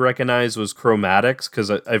really recognized was Chromatics,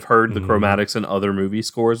 because I've heard the Chromatics in other movie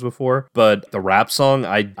scores before, but the rap song,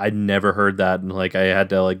 I never heard that, and like I had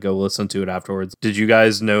to like go listen to it afterwards. Did you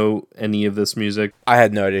guys know any of this music? I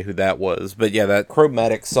had no idea who that was, but yeah, that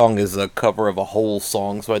Chromatic song is a cover of a whole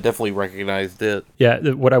song, so I definitely recognized it.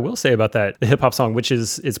 Yeah, what I will say about that, the hip-hop song, which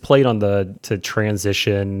is played on to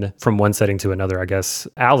transition from one setting to another, I guess,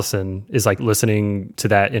 Allison is like listening to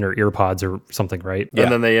that in her ear pods or something, right? Yeah.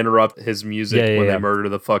 And then they interrupt his music when they murder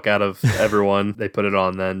the fuck out of everyone. They put it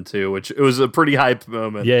on then too, which it was a pretty hype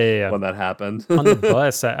moment when that happened. On the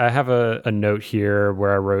bus, I have a note here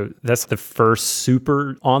where I wrote, that's the first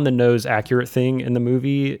super on-the-nose accurate thing in the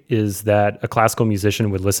movie is that a classical musician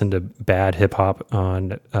would listen to bad hip-hop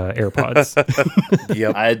on AirPods.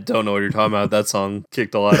 Yep. I don't know what you're talking about. That song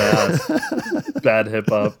kicked a lot of ass. Bad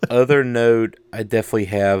hip-hop. Other note I definitely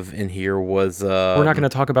have in here was... We're not going to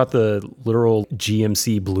talk about the literal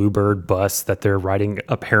GMC Bluebird bus that they're riding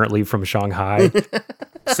apparently from Shanghai.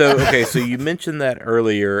 So you mentioned that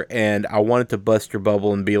earlier, and I wanted to bust your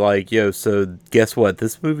bubble and be like, yo, so guess what?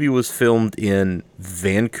 This movie was filmed in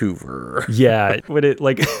Vancouver. Yeah, when it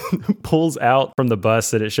like pulls out from the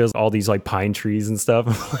bus and it shows all these like pine trees and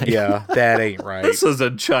stuff. Like, yeah, that ain't right. This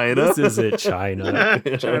isn't China. This isn't China.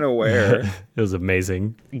 China where? It was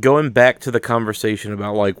amazing. Going back to the conversation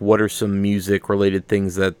about like what are some music related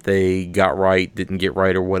things that they got right, didn't get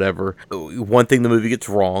right, or whatever. One thing the movie gets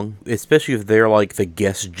wrong, especially if they're like the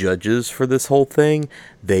guest judges for this whole thing,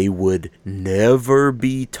 they would never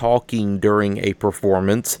be talking during a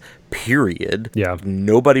performance, period. Yeah.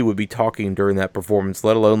 Nobody would be talking during that performance,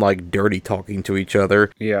 let alone like dirty talking to each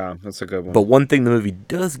other. Yeah, that's a good one. But one thing the movie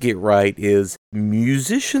does get right is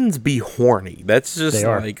musicians be horny. That's just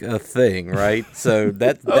like a thing, right? So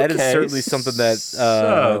that is certainly something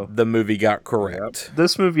that the movie got correct. Yep.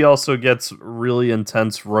 This movie also gets really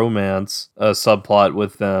intense romance subplot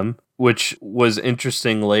with them, which was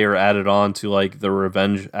interesting layer added on to like the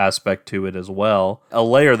revenge aspect to it as well. A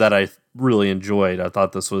layer that I really enjoyed. I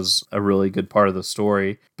thought this was a really good part of the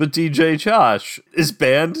story. But DJ Josh, is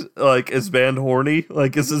band horny?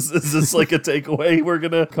 Like is this like a takeaway we're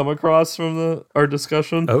gonna come across from our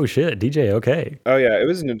discussion? Oh shit, DJ, okay. Oh yeah, it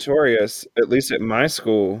was notorious. At least at my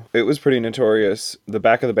school, it was pretty notorious. The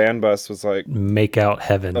back of the band bus was like make out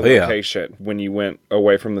heaven. A location when you went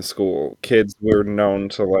away from the school. Kids were known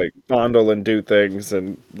to like fondle and do things,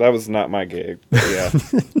 and that was not my gig. But yeah.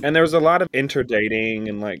 And there was a lot of interdating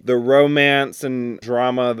and like the romance and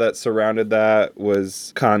drama that surrounded that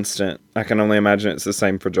was constant. I can only imagine it's the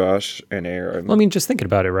same for Josh and Aaron. Well, I mean, just thinking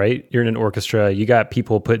about it, right? You're in an orchestra. You got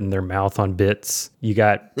people putting their mouth on bits. You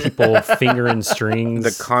got people fingering strings.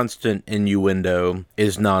 The constant innuendo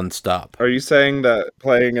is nonstop. Are you saying that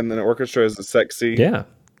playing in an orchestra is a sexy? Yeah.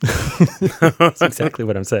 That's exactly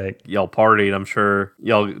what I'm saying. Y'all partied, I'm sure.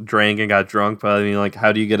 Y'all drank and got drunk, but I mean, like,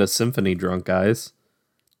 how do you get a symphony drunk, guys?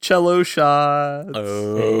 Cello shots.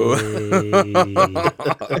 Oh.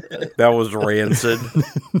 That was rancid.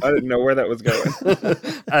 I didn't know where that was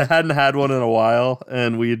going. I hadn't had one in a while,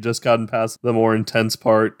 and we had just gotten past the more intense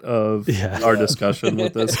part of our discussion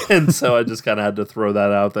with this. And so I just kind of had to throw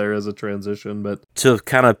that out there as a transition. But to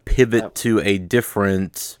kind of pivot to a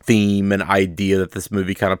different theme and idea that this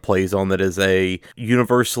movie kind of plays on, that is a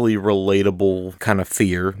universally relatable kind of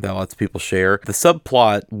fear that lots of people share. The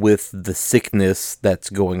subplot with the sickness that's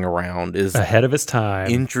going around is ahead of its time.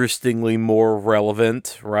 Interestingly more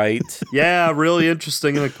relevant, right? Yeah, really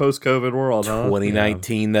interesting in a post-COVID world, huh?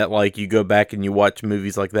 2019, that like you go back and you watch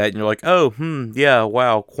movies like that and you're like, oh, yeah,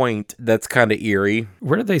 wow, quaint. That's kind of eerie.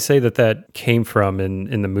 Where did they say that came from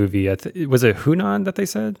in the movie? Was it Hunan that they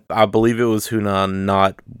said? I believe it was Hunan,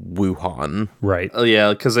 not Wuhan. Right. Oh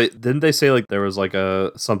yeah, because didn't they say like there was like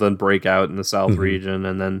something break out in the South region,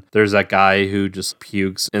 and then there's that guy who just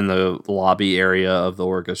pukes in the lobby area of the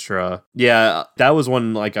orchestra orchestra. Yeah, that was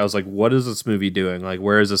one, like, I was like, what is this movie doing? Like,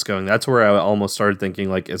 where is this going? That's where I almost started thinking,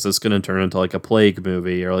 like, is this going to turn into like a plague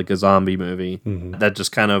movie or like a zombie movie? Mm-hmm. That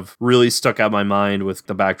just kind of really stuck out my mind with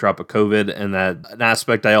the backdrop of COVID, and that an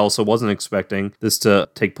aspect I also wasn't expecting this to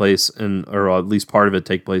take place in, or at least part of it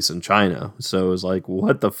take place in China. So it was like,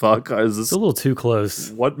 what the fuck is this? It's a little too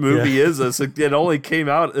close. What movie is this? It only came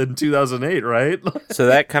out in 2008, right? So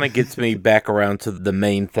that kind of gets me back around to the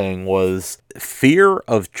main thing was fear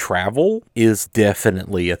of travel is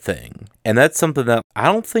definitely a thing. And that's something that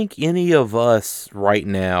I don't think any of us right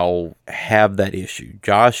now have that issue.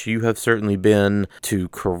 Josh, you have certainly been to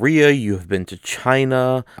Korea. You have been to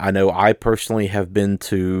China. I know I personally have been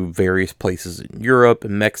to various places in Europe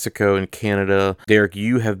and Mexico and Canada. Derek,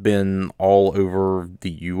 you have been all over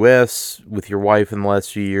the U.S. with your wife in the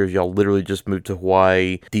last few years. Y'all literally just moved to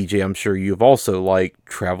Hawaii. DJ, I'm sure you've also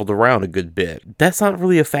traveled around a good bit. That's not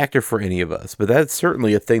really a factor for any of us, but that's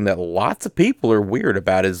certainly a thing that lots of people are weird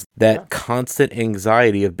about, is that constant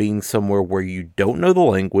anxiety of being somewhere where you don't know the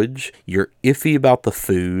language, you're iffy about the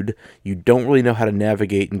food, you don't really know how to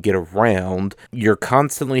navigate and get around, you're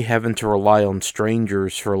constantly having to rely on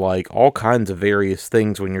strangers for all kinds of various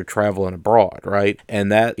things when you're traveling abroad, right?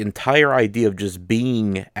 And that entire idea of just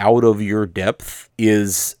being out of your depth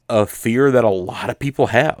is a fear that a lot of people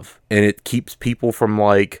have, and it keeps people from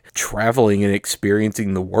traveling and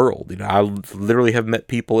experiencing the world. I literally have met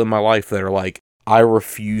people in my life that are like, I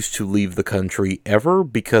refuse to leave the country ever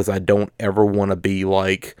because I don't ever want to be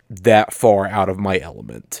that far out of my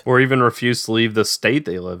element. Or even refuse to leave the state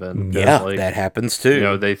they live in. Yeah, that happens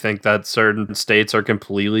too. They think that certain states are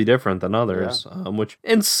completely different than others, which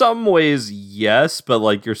in some ways, yes,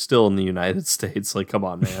 but you're still in the United States. Come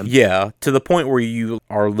on, man. Yeah, to the point where you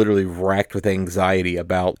are literally racked with anxiety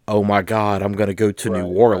about, oh my God, I'm going to go to New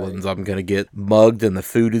Orleans. I'm going to get mugged and the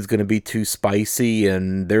food is going to be too spicy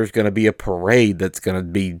and there's going to be a parade that's going to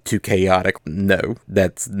be too chaotic. No,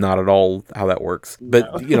 that's not at all how that works. But,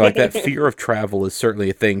 that fear of travel is certainly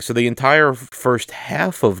a thing. So the entire first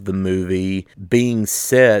half of the movie being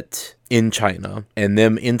set in China, and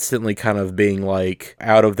them instantly kind of being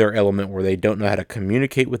out of their element where they don't know how to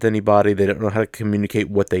communicate with anybody, they don't know how to communicate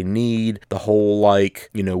what they need, the whole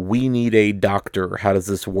we need a doctor, how does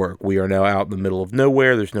this work? We are now out in the middle of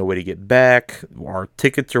nowhere, there's no way to get back, our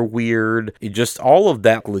tickets are weird. Just all of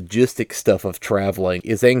that logistic stuff of traveling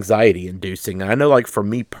is anxiety inducing. And I know for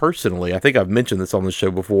me personally, I think I've mentioned this on the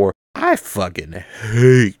show before, I fucking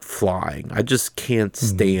hate flying. I just can't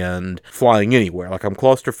stand flying anywhere. I'm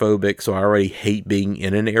claustrophobic, so I already hate being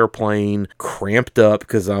in an airplane, cramped up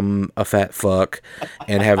because I'm a fat fuck,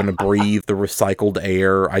 and having to breathe the recycled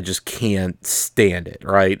air. I just can't stand it,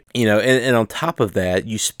 right? And on top of that,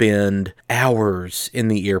 you spend hours in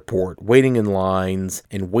the airport waiting in lines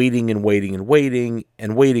and waiting and waiting and waiting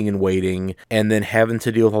and waiting and waiting, and then having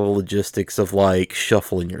to deal with all the logistics of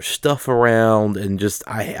shuffling your stuff around, and just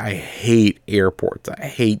I hate airports. I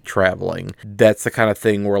hate traveling. That's the kind of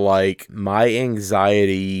thing where my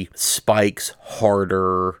anxiety spikes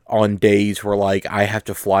harder on days where I have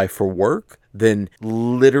to fly for work than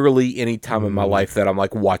literally any time in my life that I'm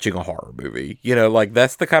watching a horror movie.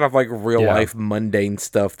 That's the kind of real life mundane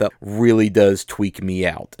stuff that really does tweak me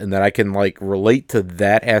out, and that I can relate to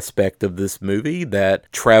that aspect of this movie,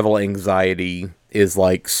 that travel anxiety is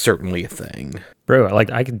certainly a thing. Bro,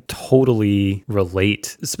 I can totally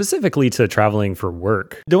relate specifically to traveling for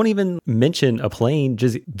work. Don't even mention a plane,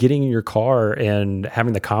 just getting in your car and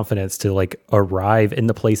having the confidence to arrive in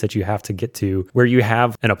the place that you have to get to where you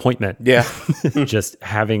have an appointment. Yeah. Just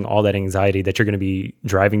having all that anxiety that you're going to be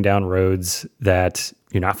driving down roads that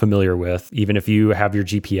you're not familiar with. Even if you have your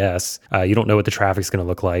GPS, you don't know what the traffic's going to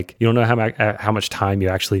look like. You don't know how much time you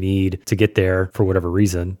actually need to get there for whatever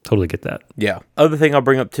reason. Totally get that. Yeah. Other thing I'll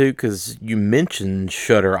bring up too, because you mentioned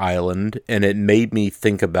Shutter Island, and it made me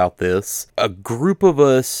think about this. A group of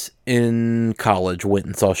us in college went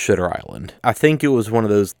and saw Shutter Island. I think it was one of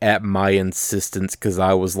those at my insistence, because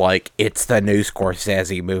I was like, it's the new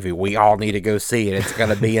Scorsese movie. We all need to go see it. It's going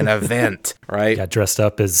to be an event, right? Got dressed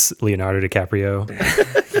up as Leonardo DiCaprio.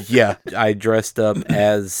 Yeah, I dressed up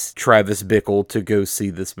as Travis Bickle to go see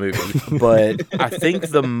this movie. But I think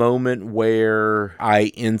the moment where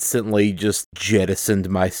I instantly just jettisoned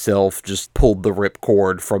myself, just pulled the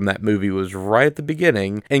ripcord from that movie, was right at the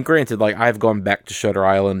beginning. And granted, I've gone back to Shutter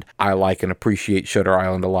Island. I like and appreciate Shutter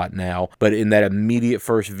Island a lot now. But in that immediate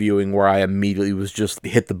first viewing where I immediately was just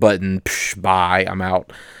hit the button, bye, I'm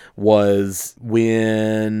out, was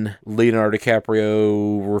when Leonardo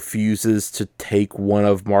DiCaprio refuses to take one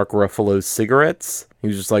of Mark Ruffalo's cigarettes. He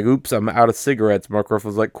was just like, oops, I'm out of cigarettes. Mark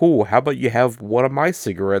Ruffalo's like, cool, how about you have one of my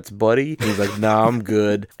cigarettes, buddy? He's like, nah, I'm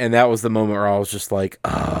good. And that was the moment where I was just like,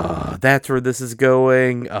 that's where this is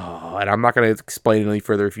going. And I'm not going to explain it any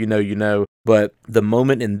further. If you know, you know. But the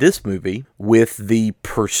moment in this movie with the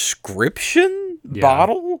prescription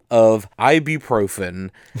bottle of ibuprofen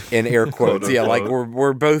in air quotes. Yeah, like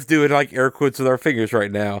we're both doing like air quotes with our fingers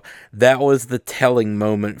right now. That was the telling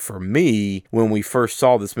moment for me when we first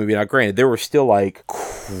saw this movie. Now, granted, there were still like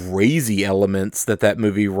crazy elements that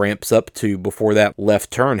movie ramps up to before that left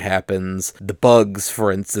turn happens. The bugs,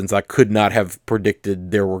 for instance, I could not have predicted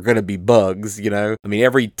there were going to be bugs, you know? I mean,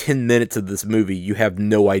 every 10 minutes of this movie, you have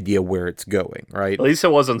no idea where it's going, right? At least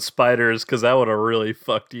it wasn't spiders, because that would have really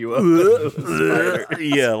fucked you up.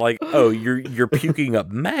 Yeah, like, oh, you're puking up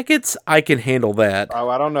maggots? I can handle that. Oh,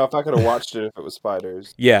 I don't know if I could have watched it if it was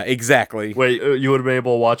spiders. Yeah, exactly. Wait, you would have been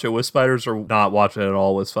able to watch it with spiders or not watch it at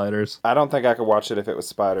all with spiders? I don't think I could watch it if it was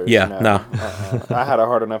spiders. Yeah, no. I had a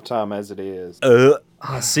hard enough time as it is.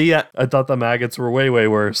 See, I thought the maggots were way, way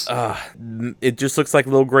worse. It just looks like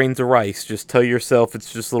little grains of rice. Just tell yourself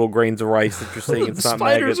it's just little grains of rice that you're saying it's not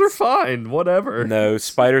maggots. Spiders are fine, whatever. No,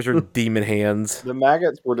 spiders are demon hands. The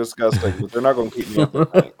maggots were disgusting, but they're not going to keep me up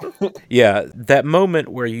at night. Yeah, that moment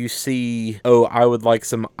where you see, oh, I would like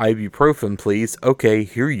some ibuprofen, please. Okay,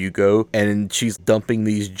 here you go. And she's dumping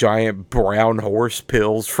these giant brown horse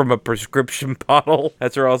pills from a prescription bottle.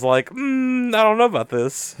 That's where I was like, I don't know about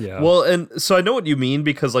this. Yeah. Well, and so I know what you mean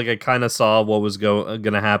because like I kind of saw what was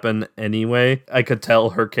gonna happen anyway. I could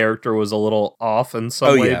tell her character was a little off in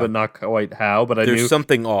some way, but not quite how. But There's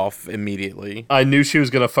something off immediately. I knew she was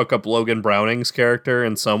gonna fuck up Logan Browning's character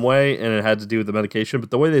in some way, and it had to do with the medication.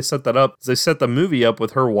 But the way they set that up is they set the movie up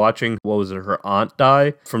with her watching, what was it, her aunt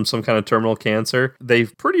die from some kind of terminal cancer. They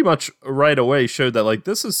pretty much right away showed that like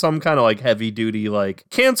this is some kind of like heavy duty like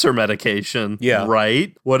cancer medication. Yeah.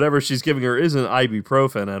 Right? Whatever she's giving her isn't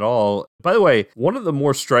ibuprofen at all. By the way, one of the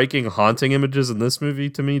more striking, haunting images in this movie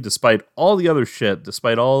to me, despite all the other shit,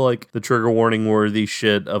 despite all like the trigger warning worthy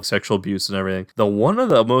shit of sexual abuse and everything, one of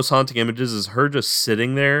the most haunting images is her just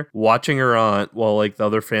sitting there watching her aunt while like the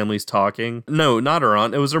other family's talking. No, not her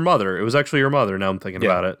aunt. It was her mother. It was actually her mother. Now I'm thinking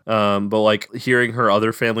about it. But like hearing her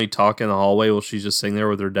other family talk in the hallway while she's just sitting there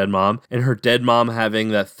with her dead mom, and her dead mom having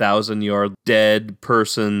that 1,000-yard dead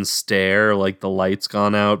person stare, like the lights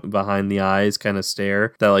gone out behind the eyes kind of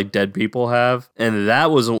stare that like dead people have. And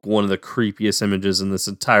that was one of the creepiest images in this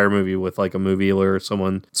entire movie, with like a movie where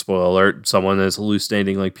someone, spoiler alert, someone is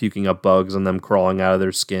hallucinating, like puking up bugs and them crawling out of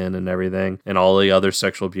their skin and everything, and all the other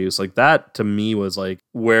sexual abuse. Like that to me was like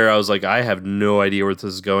where I was like, I have no idea where this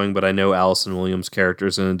is going, but I know Allison Williams' character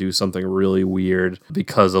is going to do something really weird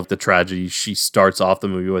because of the tragedy she starts off the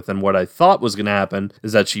movie with. And what I thought was going to happen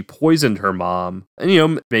is that she poisoned her mom, and you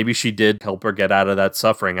know, maybe she did help her get out of that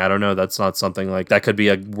suffering. I don't know. That's not something like that could be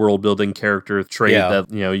a world building character trait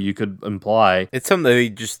that, you know, you could imply. It's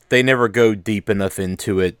something they never go deep enough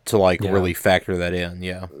into it to like really factor that in.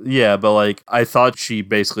 Yeah, but like I thought she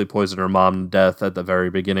basically poisoned her mom to death at the very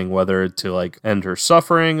beginning, whether to like end her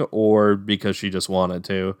suffering or because she just wanted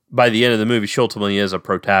to. By the end of the movie, she ultimately is a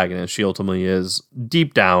protagonist. She ultimately is,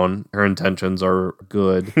 deep down, her intentions are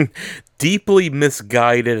good. Deeply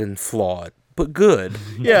misguided and flawed, but good.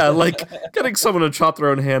 Yeah, like getting someone to chop their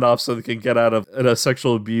own hand off so they can get out of a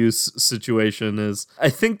sexual abuse situation is, I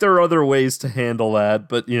think there are other ways to handle that,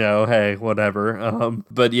 but you know, hey, whatever.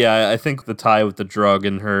 But yeah, I think the tie with the drug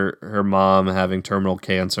and her mom having terminal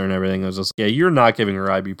cancer and everything was just, yeah, you're not giving her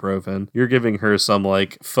ibuprofen. You're giving her some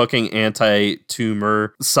like fucking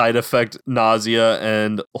anti-tumor side effect nausea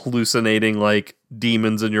and hallucinating like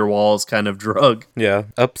demons in your walls kind of drug. Yeah.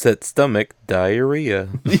 Upset stomach, diarrhea.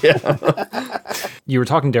 Yeah. You were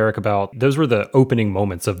talking, Derek, about those were the opening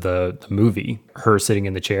moments of the movie, her sitting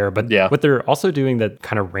in the chair. But what they're also doing that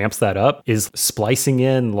kind of ramps that up is splicing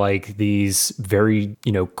in like these very,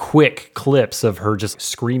 you know, quick clips of her just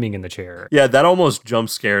screaming in the chair. Yeah, that almost jump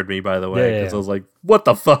scared me, by the way, because I was like, what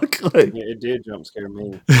the fuck? Like, yeah, it did jump scare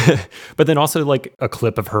me. But then also like a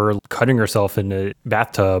clip of her cutting herself in a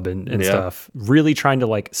bathtub and stuff, really trying to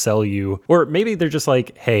like sell you. Or maybe they're just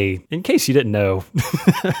like, hey, in case you didn't know,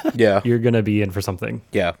 you're going to be in for something.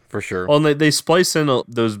 Yeah, for sure. Well, and they splice in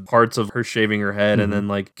those parts of her shaving her head and then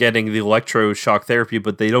like getting the electroshock therapy,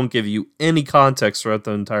 but they don't give you any context throughout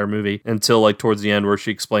the entire movie until like towards the end where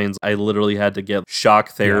she explains, I literally had to get shock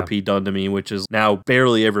therapy done to me, which is now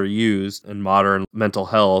barely ever used in modern mental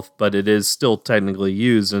health, but it is still technically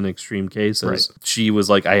used in extreme cases. Right. She was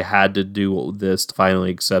like, I had to do this to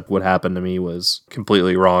finally accept what happened to me was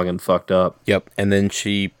completely wrong and fucked up. Yep. And then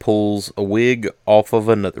she pulls a wig off of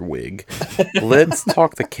another wig. Let's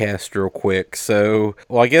talk the cast real quick. So,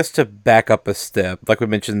 well, I guess to back up a step, like we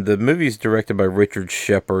mentioned, the movie's directed by Richard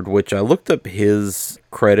Shepard, which I looked up his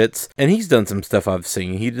credits, and he's done some stuff I've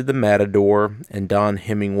seen. He did The Matador and Don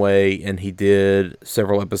Hemingway, and he did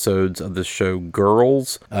several episodes of the show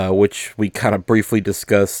Girls, which we kind of briefly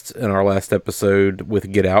discussed in our last episode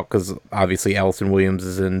with Get Out, because obviously Allison Williams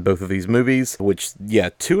is in both of these movies, which, yeah,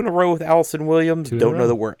 2 in a row with Allison Williams. Don't know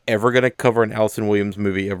that we're ever going to cover an Allison Williams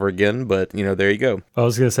movie ever again, but, you know, there you go. I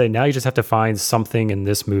was going to say, now you just have to find something in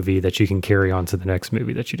this movie that you can carry on to the next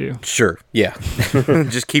movie that you do. Sure, yeah.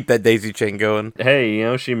 Just keep that daisy chain going. Hey, you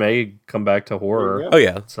know, she may come back to horror. Oh,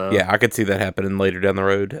 yeah. So. Yeah, I could see that happening later down the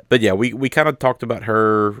road. But yeah, we kind of talked about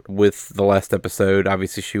her with the last episode.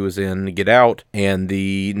 Obviously, she was in Get Out and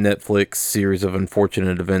the Netflix series of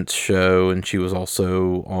Unfortunate Events show, and she was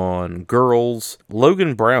also on Girls.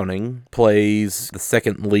 Logan Browning plays the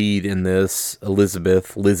second lead in this,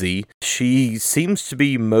 Elizabeth, Lizzie. She seems to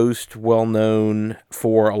be most well-known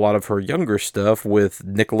for a lot of her younger stuff with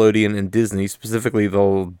Nickelodeon and Disney, specifically the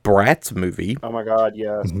Bratz movie. Oh my God,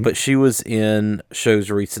 yes. But she was in shows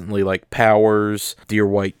recently like Powers, Dear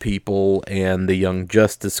White People, and the Young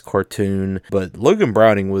Justice cartoon. But Logan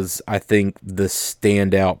Browning was, I think, the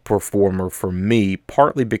standout performer for me,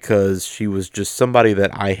 partly because she was just somebody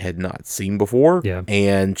that I had not seen before. Yeah.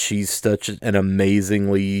 And she's such an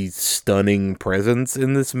amazingly stunning presence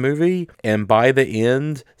in this movie. And by the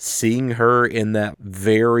end, seeing her in that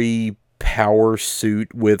very power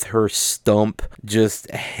suit with her stump just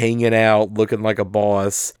hanging out looking like a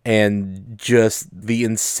boss, and just the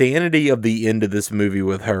insanity of the end of this movie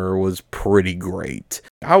with her was pretty great.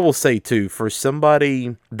 I will say too, for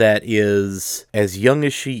somebody that is as young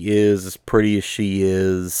as she is, as pretty as she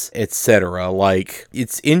is, etc., like,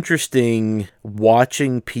 it's interesting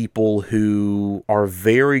watching people who are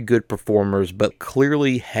very good performers but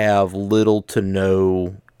clearly have little to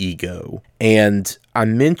no ego. And I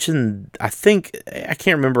mentioned, I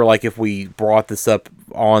can't remember like if we brought this up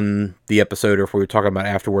on the episode or if we were talking about it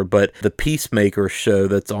afterward, but the Peacemaker show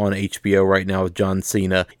that's on HBO right now with John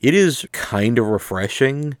Cena, it is kind of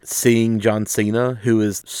refreshing seeing John Cena, who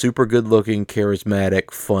is super good looking, charismatic,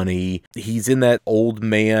 funny. He's in that old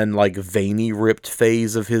man, like veiny ripped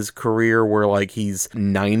phase of his career where like he's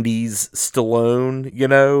 90s Stallone, you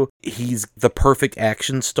know? He's the perfect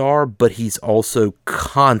action star, but he's also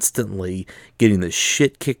constantly getting the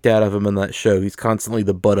shit kicked out of him in that show. He's constantly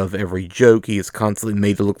the butt of every joke. He is constantly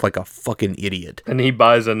made to look like a fucking idiot. And he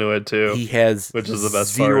buys into it too. He has which is the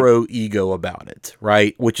best zero ego about it,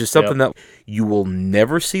 right? Which is something that you will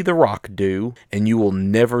never see The Rock do, and you will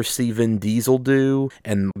never see Vin Diesel do,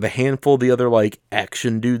 and the handful of the other like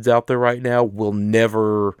action dudes out there right now will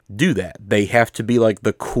never do that. They have to be like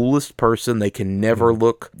the coolest person. They can never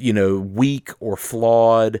look, you know, weak or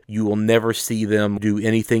flawed. You will never see them do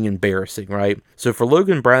anything embarrassing, right? So for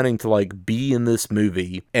Logan Browning to like be in this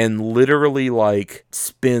movie and literally like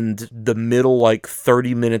spend the middle like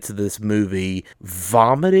 30 minutes of this movie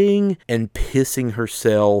vomiting and pissing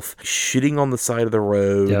herself, shitting on the side of the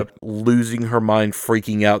road, losing her mind,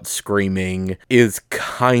 freaking out, screaming, is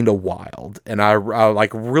kind of wild. And I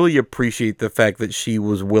like really appreciate the fact that she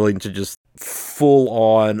was willing to just full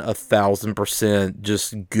on 1,000%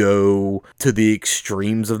 just go to the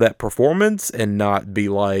extremes of that performance and not be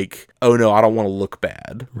like, oh no, I don't want to look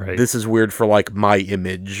bad. Right. This is weird for like my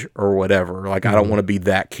image or whatever. Like, I don't want to be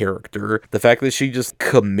that character. The fact that she just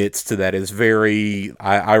commits to that is very,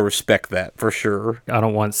 I respect that for sure. I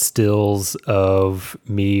don't want stills of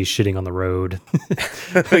me shitting on the road.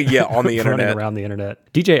 Yeah, on the internet. Running around the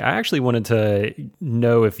internet. DJ, I actually wanted to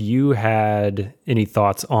know if you had any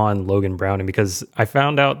thoughts on Logan Browning, because I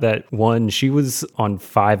found out that, one, she was on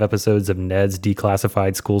 5 episodes of Ned's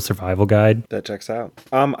Declassified School Survival Guide. That checks out.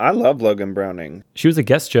 I love Logan Browning. She was a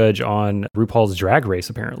guest judge on RuPaul's Drag Race,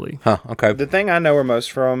 apparently. Huh, okay. The thing I know her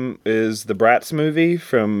most from is the Bratz movie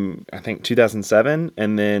from, I think, 2007,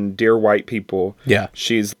 and then Dear White People. Yeah.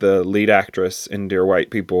 She's the lead actress in Dear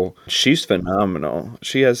White People. She's phenomenal.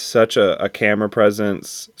 She has such a camera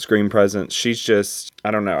presence, screen presence. She's just,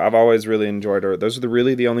 I don't know. I've always really enjoyed her. Those are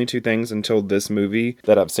really the only 2 things times until this movie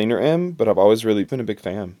that I've seen her in, but I've always really been a big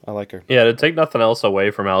fan. I like her. Yeah, to take nothing else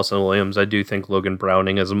away from Allison Williams, I do think Logan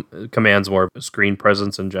Browning commands more screen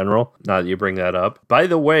presence in general. Now that you bring that up. By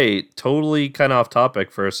the way, totally kind of off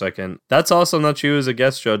topic for a second. That's awesome that she was a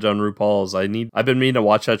guest judge on RuPaul's. I've been meaning to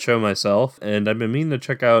watch that show myself, and I've been meaning to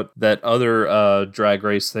check out that other drag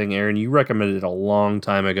race thing. Aaron, you recommended it a long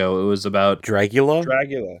time ago. It was about Dragula?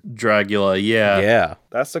 Dragula, yeah. Yeah.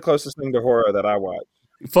 That's the closest thing to horror that I watch.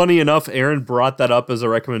 Funny enough, Aaron brought that up as a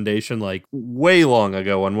recommendation like way long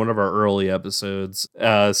ago on one of our early episodes.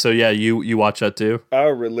 So yeah, you watch that too? Oh,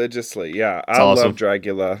 religiously, yeah. It's I awesome. love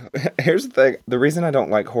Dragula. Here's the thing: the reason I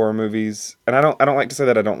don't like horror movies, and I don't like to say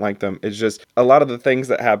that I don't like them. It's just a lot of the things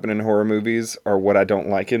that happen in horror movies are what I don't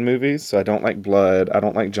like in movies. So I don't like blood. I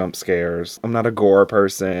don't like jump scares. I'm not a gore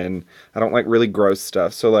person. I don't like really gross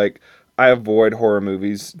stuff. So like, I avoid horror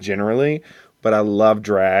movies generally, but I love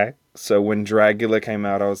drag. So when Dragula came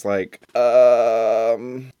out, I was like,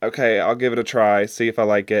 okay, I'll give it a try, see if I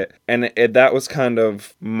like it. And that was kind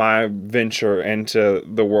of my venture into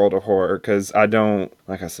the world of horror, because I don't,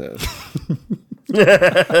 like I said,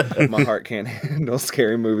 my heart can't handle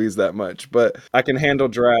scary movies that much. But I can handle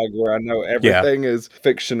drag, where I know everything is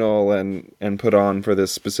fictional and put on for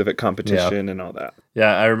this specific competition and all that.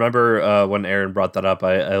 Yeah, I remember when Aaron brought that up,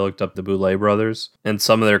 I looked up the Boulet brothers, and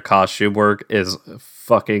some of their costume work is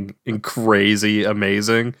fucking crazy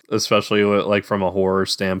amazing, especially like from a horror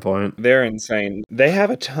standpoint. They're insane. They have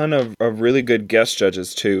a ton of really good guest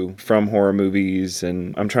judges too from horror movies,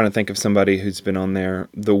 and I'm trying to think of somebody who's been on there.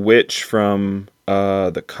 The witch from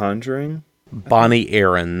The Conjuring. Bonnie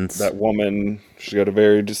Aarons. That woman, she's got a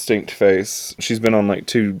very distinct face. She's been on like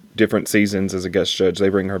 2 different seasons as a guest judge. They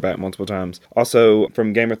bring her back multiple times. Also,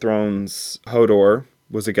 from Game of Thrones, Hodor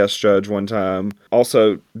was a guest judge one time.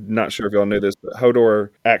 Also, not sure if y'all knew this, but Hodor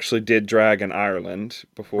actually did drag in Ireland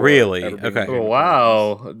before. Really? ever being Okay. in Game of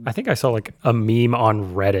Wow. I think I saw like a meme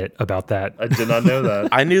on Reddit about that. I did not know that.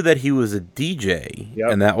 I knew that he was a DJ,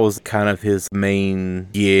 Yep. and that was kind of his main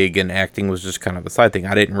gig, and acting was just kind of a side thing.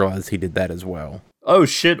 I didn't realize he did that as well. Oh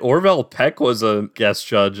shit, Orville Peck was a guest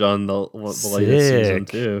judge on the latest season Sick.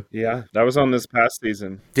 too. Yeah, that was on this past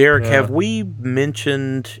season. Derek, have we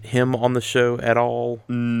mentioned him on the show at all?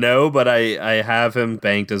 No, but I have him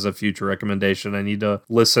banked as a future recommendation. I need to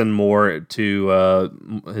listen more to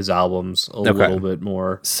his albums a little bit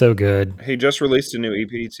more. So good. He just released a new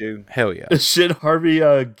EP too. Hell yeah. Shit, Harvey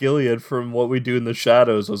Gilead from What We Do in the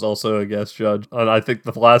Shadows was also a guest judge on, I think,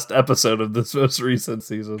 the last episode of this most recent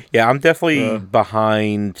season. Yeah, I'm definitely behind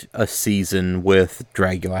a season with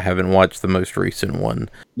Dragula. I haven't watched the most recent one.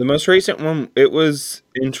 The most recent one, it was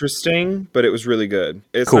interesting, but it was really good.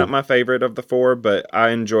 It's Cool. not my favorite of the 4, but I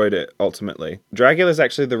enjoyed it ultimately. Dragula is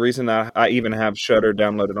actually the reason I even have Shudder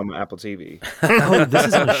downloaded on my Apple TV. Oh, this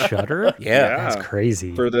is on Shudder? Yeah. That's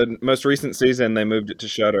crazy. For the most recent season, they moved it to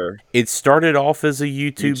Shudder. It started off as a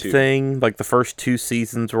YouTube thing. Like the first 2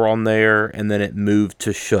 seasons were on there, and then it moved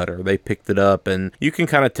to Shudder. They picked it up, and you can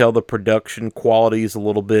kind of tell the production quality is a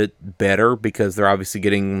little bit better because they're obviously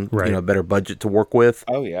getting a better budget to work with.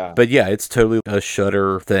 Oh yeah. But yeah, it's totally a Shudder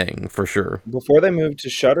thing for sure. Before they moved to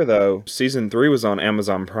Shudder, though, season 3 was on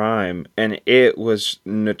Amazon Prime, and it was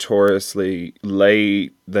notoriously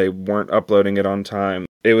late. They weren't uploading it on time.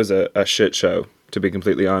 It was a shit show, to be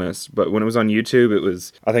completely honest. But when it was on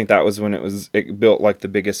YouTube, I think that was when it built like the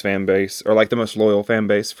biggest fan base, or like the most loyal fan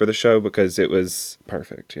base for the show, because it was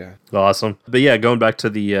perfect. Yeah. Awesome. But yeah, going back to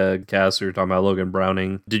the cast, we were talking about Logan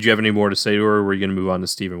Browning. Did you have any more to say to her, or were you going to move on to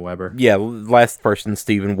Steven Weber? Yeah, last person,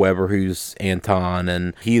 Steven Weber, who's Anton,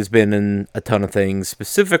 and he has been in a ton of things,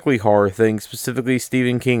 specifically horror things, specifically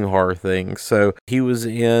Stephen King horror things. So he was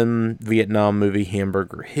in Vietnam movie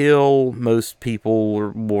Hamburger Hill. Most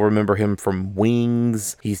people will remember him from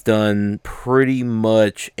Wings. He's done pretty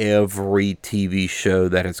much every TV show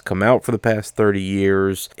that has come out for the past 30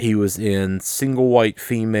 years. He was in Single White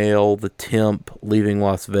Female, The Temp, Leaving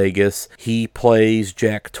Las Vegas. He plays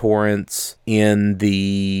Jack Torrance in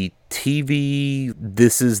the TV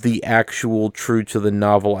This Is the Actual True to the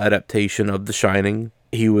Novel adaptation of The Shining.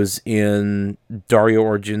 He was in Dario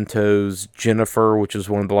Argento's Jennifer, which is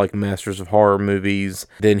one of the like Masters of Horror movies.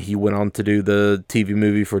 Then he went on to do the TV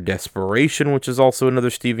movie for Desperation, which is also another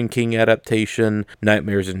Stephen King adaptation.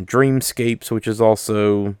 Nightmares and Dreamscapes, which is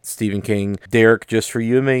also Stephen King. Derek, Just for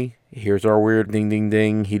You and Me. here's our weird ding ding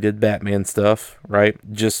ding, he did Batman stuff, right?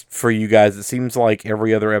 Just for you guys, it seems like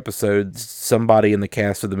every other episode, somebody in the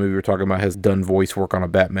cast of the movie we're talking about has done voice work on a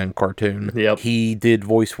Batman cartoon. Yep. He did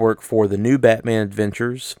voice work for the new Batman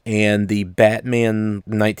Adventures and the Batman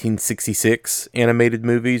 1966 animated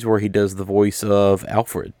movies where he does the voice of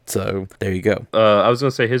Alfred. So there you go. I was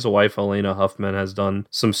going to say his wife, Elena Huffman, has done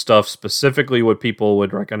some stuff, specifically what people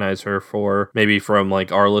would recognize her for, maybe from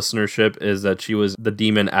like our listenership, is that she was the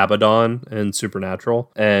demon Abaddon in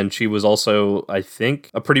Supernatural. And she was also, I think,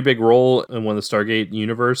 a pretty big role in one of the Stargate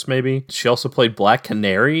universe, maybe. She also played Black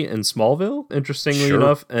Canary in Smallville, interestingly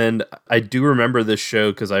enough. And I do remember this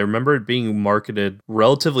show because I remember it being marketed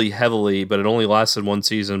relatively heavily, but it only lasted one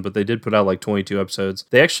season, but they did put out like 22 episodes.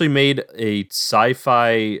 They actually made a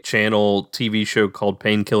sci-fi channel TV show called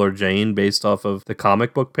Painkiller Jane based off of the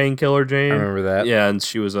comic book Painkiller Jane. I remember that. Yeah, and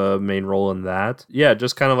she was a main role in that. Yeah,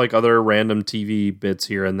 just kind of like other random TV bits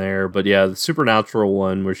here and there. But yeah, the Supernatural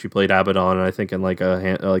one where she played Abaddon, and I think in like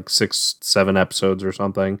like 6-7 episodes or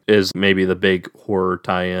something, is maybe the big horror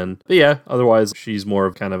tie-in. But yeah, otherwise she's more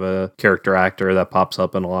of kind of a character actor that pops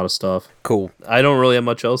up in a lot of stuff. Cool. I don't really have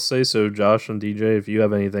much else to say, so Josh and DJ, if you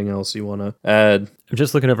have anything else you want to add. I'm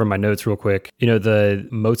just looking over my notes real quick. You know, the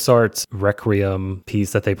Mozart's Requiem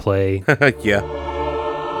piece that they play. Yeah.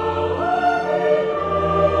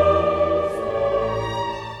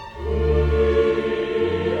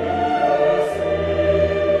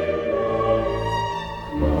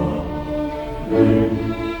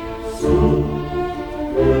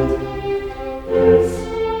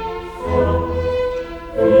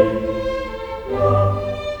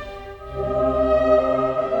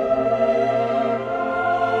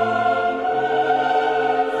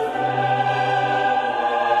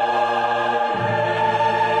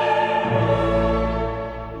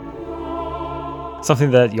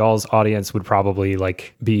 Something that y'all's audience would probably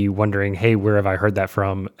like be wondering, hey, where have I heard that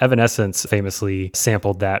from? Evanescence famously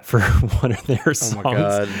sampled that for one of their songs. Oh my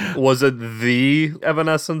God. Was it the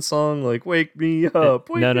Evanescence song? Like, wake me up.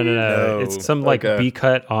 Wake No. me up? It's some like Okay. B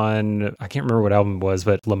cut on, I can't remember what album it was,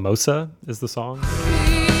 but La Mosa is the song.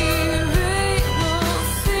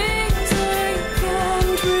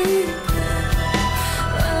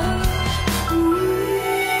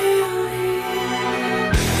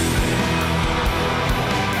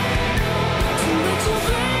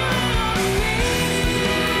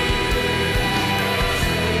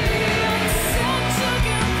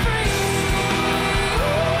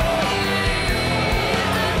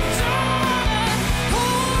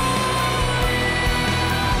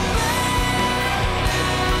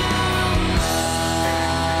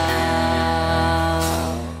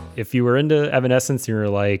 If you were into Evanescence and you're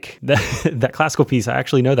like, that classical piece, I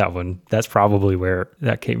actually know that one. That's probably where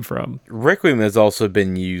that came from. Requiem has also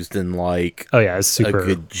been used in like Oh yeah, it's super.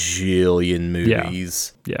 a gajillion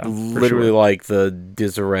movies. Yeah, for literally sure. like the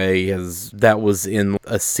Disarray that was in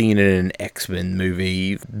a scene in an X-Men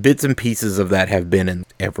movie. Bits and pieces of that have been in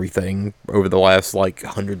everything over the last like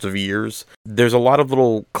hundreds of years. There's a lot of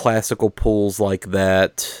little classical pulls like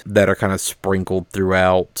that are kind of sprinkled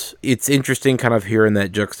throughout. It's interesting kind of hearing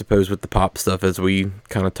that juxtaposed with the pop stuff as we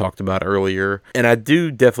kind of talked about earlier. And I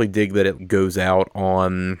do definitely dig that it goes out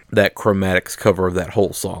on that Chromatics cover of that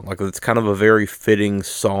whole song. Like it's kind of a very fitting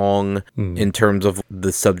song in terms of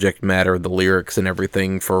the subject matter, the lyrics and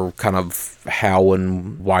everything for kind of how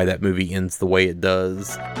and why that movie ends the way it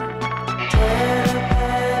does.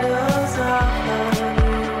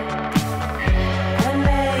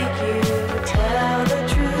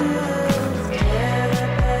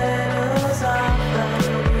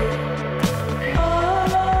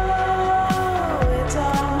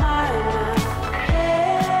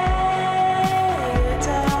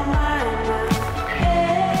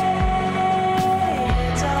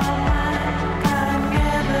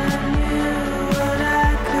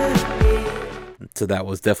 So that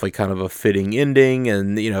was definitely kind of a fitting ending.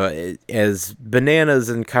 And, you know, as bananas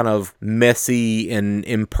and kind of messy and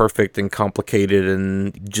imperfect and complicated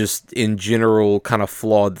and just in general kind of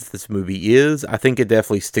flawed that this movie is, I think it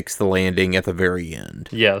definitely sticks the landing at the very end.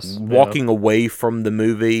 Yes. Walking away from the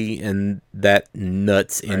movie and that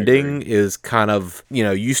nuts ending is kind of, you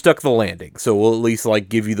know, you stuck the landing. So we'll at least like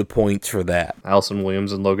give you the points for that. Allison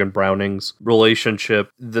Williams and Logan Browning's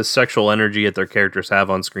relationship, the sexual energy that their characters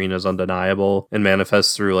have on screen is undeniable and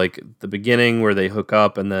manifests through like the beginning where they hook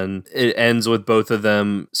up, and then it ends with both of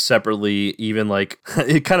them separately. Even like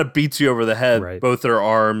it kind of beats you over the head. Right. Both their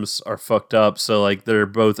arms are fucked up, so like they're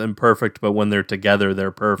both imperfect, but when they're together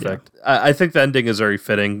they're perfect. I think the ending is very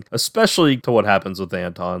fitting, especially to what happens with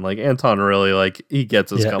Anton. Like, Anton really, like, he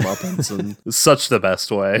gets his comeuppance in such the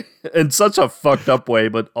best way. In such a fucked up way,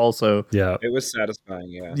 but also... Yeah. It was satisfying,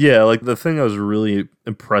 yeah. Yeah, like, the thing that was really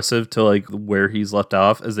impressive to, like, where he's left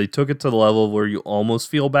off is they took it to the level where you almost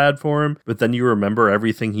feel bad for him, but then you remember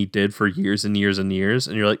everything he did for years and years and years,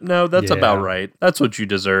 and you're like, no, that's about right. That's what you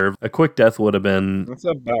deserve. A quick death would have been... That's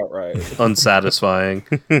about right. Unsatisfying.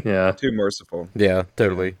 Yeah. Too merciful. Yeah,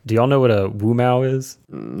 totally. Do y'all know what a Wu Mao is?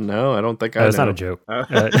 No, I don't think I know. It's not a joke.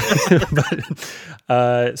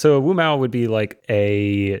 So a Wu Mao would be like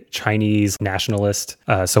a Chinese nationalist,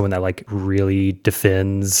 someone that like really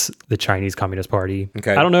defends the Chinese Communist Party.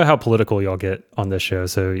 Okay. I don't know how political y'all get on this show,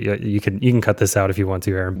 so you can cut this out if you want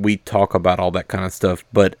to, Aaron. We talk about all that kind of stuff,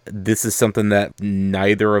 but this is something that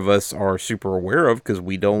neither of us are super aware of because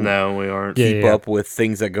we don't we aren't. keep up with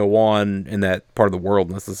things that go on in that part of the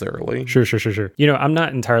world necessarily. Sure. You know, I'm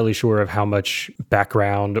not entirely sure of how much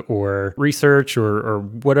background or research or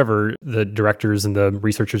whatever the directors and the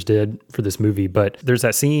researchers did for this movie, but there's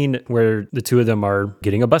that scene where the two of them are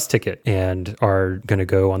getting a bus ticket and are going to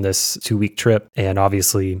go on this 2-week trip. And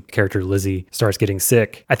obviously, character Lizzie starts getting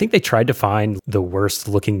sick. I think they tried to find the worst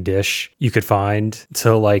looking dish you could find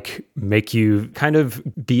to like make you kind of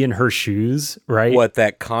be in her shoes, right? What,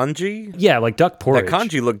 that congee? Yeah, like duck porridge. That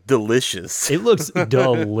congee looked delicious. It looks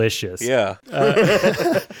delicious. Yeah.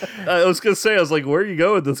 I was going to say, I was like, where are you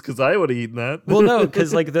going with this? Because I would have eaten that. Well, no,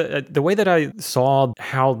 because like the way that I saw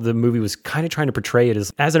how the movie was kind of trying to portray it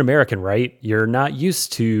is, as an American, right? You're not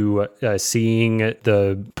used to seeing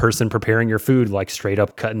the person preparing your food like straight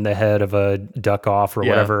up cutting the head of a duck off or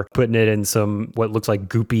whatever, putting it in some what looks like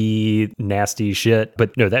goopy, nasty shit.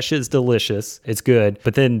 But no, that shit is delicious. It's good.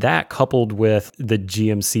 But then that coupled with the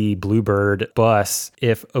GMC Bluebird bus,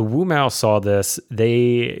 if a Wu Mao saw this,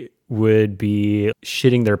 they would be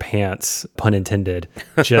shitting their pants, pun intended,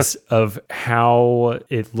 just of how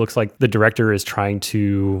it looks like the director is trying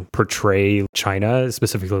to portray China,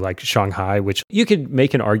 specifically like Shanghai, which you could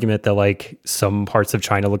make an argument that like some parts of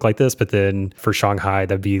China look like this, but then for Shanghai,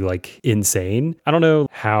 that'd be like insane. I don't know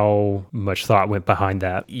how much thought went behind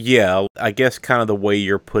that. Yeah, I guess kind of the way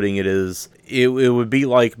you're putting it is it would be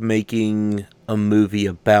like making a movie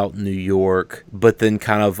about New York, but then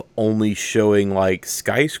kind of only showing like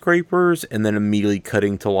skyscrapers and then immediately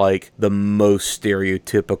cutting to like the most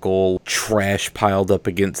stereotypical trash piled up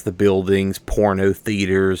against the buildings, porno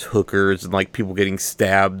theaters, hookers, and like people getting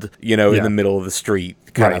stabbed, you know, in the middle of the street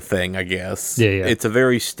kind of thing, I guess. Yeah. It's a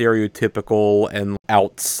very stereotypical and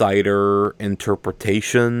outsider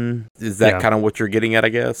interpretation. Is that kind of what you're getting at, I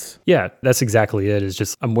guess? Yeah, that's exactly it. It's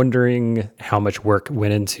just, I'm wondering how much work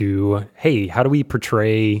went into, hey, how do we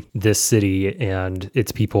portray this city and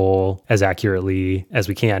its people as accurately as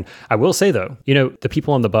we can? I will say though, you know, the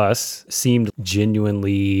people on the bus seemed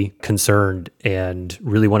genuinely concerned and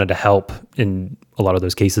really wanted to help in a lot of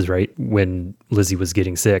those cases, right? When Lizzie was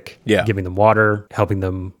getting sick, giving them water, helping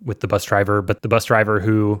them with the bus driver. But the bus driver,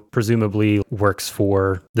 who presumably works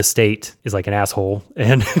for the state, is like an asshole.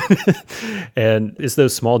 And and it's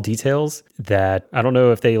those small details that I don't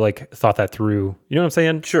know if they like thought that through. You know what I'm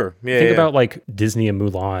saying? Sure. Yeah. Think about like Disney and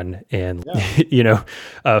Mulan and, you know,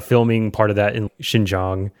 filming part of that in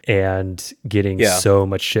Xinjiang and getting so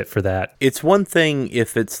much shit for that. It's one thing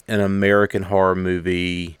if it's an American horror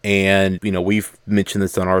movie and, you know, we've mentioned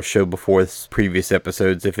this on our show before, previous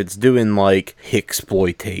episodes, if it's doing like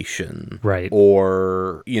exploitation, right,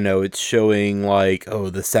 or, you know, it's showing like, oh,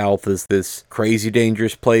 the South is this crazy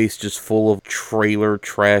dangerous place just full of trailer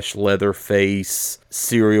trash, Leatherface,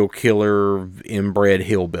 serial killer, inbred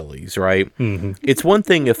hillbillies, right? Mm-hmm. It's one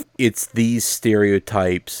thing if it's these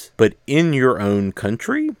stereotypes, but in your own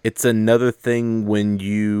country, it's another thing when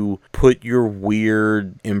you put your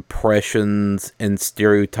weird impressions and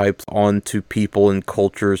stereotypes onto people and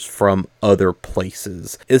cultures from other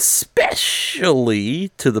places, especially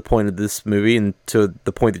to the point of this movie and to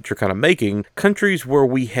the point that you're kind of making, countries where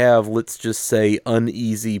we have, let's just say,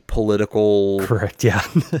 uneasy political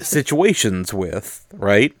situations with,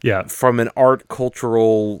 right? Yeah. From an art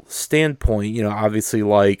cultural standpoint, you know, obviously,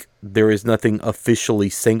 like, there is nothing officially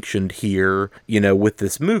sanctioned here, you know, with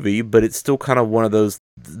this movie, but it's still kind of one of those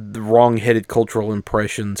wrong-headed cultural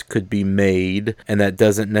impressions could be made, and that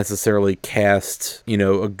doesn't necessarily cast, you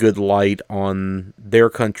know, a good light on their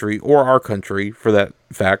country or our country for that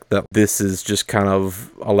fact that this is just kind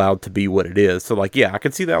of allowed to be what it is. So, like, yeah, I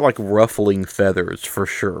could see that, like, ruffling feathers for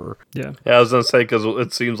sure. Yeah, I was gonna say, because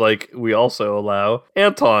it seems like we also allow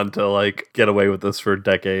Anton to, like, get away with this for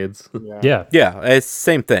decades. Yeah, it's the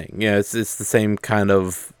same thing. Yeah, it's the same kind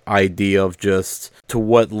of idea of just to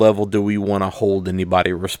what level do we want to hold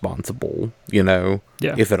anybody responsible,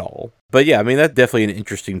 if at all. But yeah, I mean, that's definitely an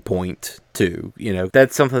interesting point too.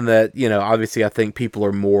 That's something that, obviously I think people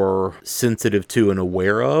are more sensitive to and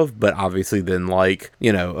aware of, but obviously then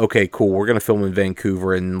okay, cool, we're going to film in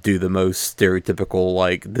Vancouver and do the most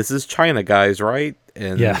stereotypical, this is China, guys, right?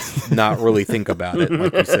 And not really think about it,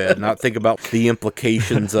 like you said, not think about the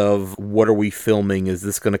implications of what are we filming? Is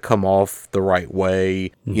this going to come off the right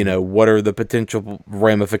way? What are the potential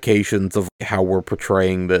ramifications of how we're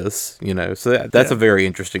portraying this? So that's a very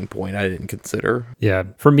interesting point I didn't consider. Yeah.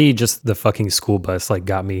 For me, just the fucking school bus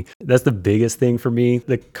got me. That's the biggest thing for me.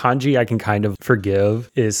 The kanji I can kind of forgive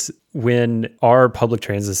is when our public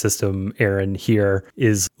transit system, Aaron, here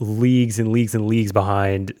is leagues and leagues and leagues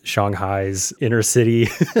behind Shanghai's inner city.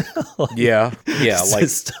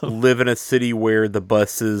 Live in a city where the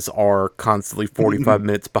buses are constantly 45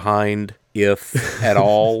 minutes behind, if at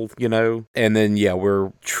all, and then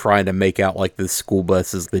we're trying to make out like this school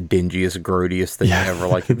bus is the dingiest, grodiest thing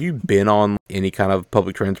ever. Have you been on any kind of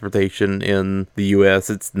public transportation in the US?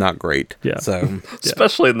 It's not great.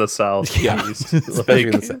 Especially in the Southeast.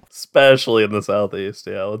 Especially in the Southeast.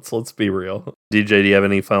 Let's be real. DJ, do you have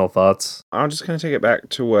any final thoughts? I'm just going to take it back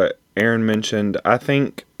to what Aaron mentioned. I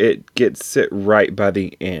think it gets it right by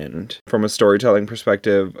the end. From a storytelling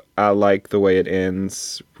perspective, I like the way it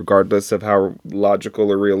ends, regardless of how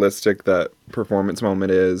logical or realistic that performance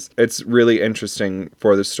moment is. It's really interesting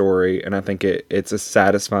for the story, and I think it's a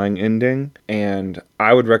satisfying ending. And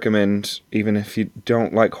I would recommend, even if you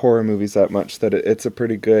don't like horror movies that much, that it's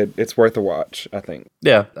worth a watch, I think.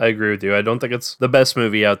 Yeah, I agree with you. I don't think it's the best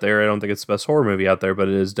movie out there. I don't think it's the best horror movie out there, but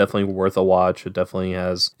it is definitely worth a watch. It definitely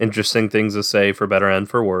has interesting things to say, for better and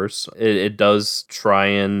for worse. It does try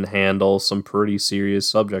and handle some pretty serious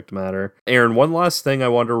subject matter. Aaron, one last thing I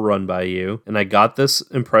want to run by you, and I got this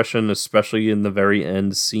impression, especially in the very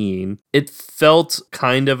end scene. It felt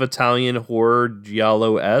kind of Italian horror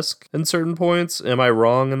giallo-esque in certain points. Am I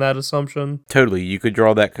wrong in that assumption? Totally. You could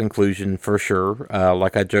draw that conclusion for sure.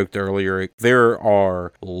 Like I joked earlier, there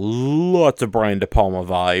are lots of Brian De Palma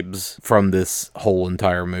vibes from this whole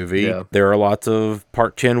entire movie. Yeah. There are lots of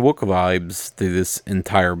Park Chan-wook vibes through this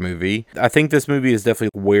entire movie. I think this movie is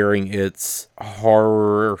definitely wearing its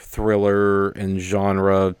horror, thriller, and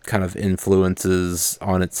genre kind of influences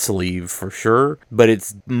on its sleeve for sure, but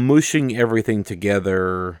it's mushing everything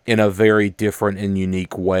together in a very different and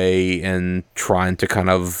unique way and trying to kind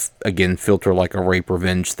of, again, filter like a rape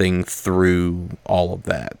revenge thing through all of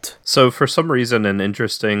that. So for some reason, an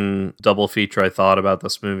interesting double feature I thought about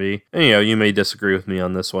this movie, and you may disagree with me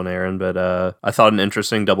on this one, Aaron, but I thought an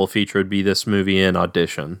interesting double feature would be this movie and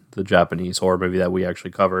Audition, the Japanese horror movie that we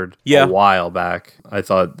actually covered a while back. I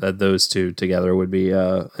thought that those two together would be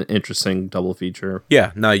an interesting double feature.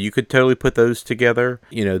 Yeah, no, you could totally put those together.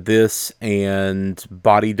 This and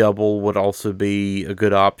Body Double would also be a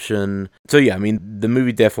good option. So yeah, I mean, the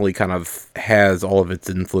movie definitely kind of has all of its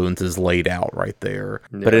influences laid out right there,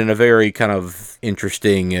 but in a very kind of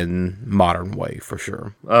interesting and modern way for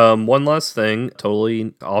sure. One last thing,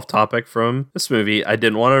 totally off topic from this movie. I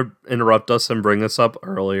didn't want to interrupt us and bring this up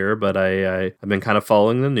earlier, but I've been kind of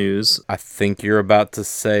following the news. I think you're about to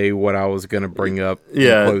say what I was going to bring up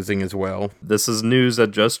in closing as well. This is news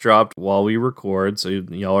that just dropped while we record, so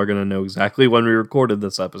y'all are going to know exactly when we recorded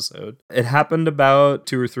this episode. It happened about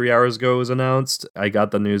 2 or 3 hours ago, it was announced. I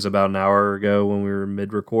got the news about an hour ago when we were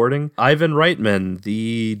mid-recording. Ivan Reitman,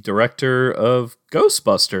 the director of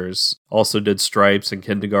Ghostbusters, also did Stripes and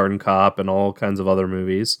Kindergarten Cop and all kinds of other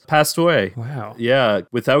movies, passed away. Wow. Yeah,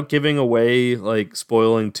 without giving away,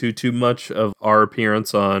 spoiling too much of our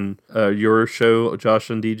appearance on your show, Josh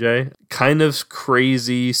and DJ. Kind of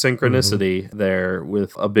crazy synchronicity there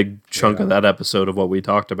with a big chunk of that episode of what we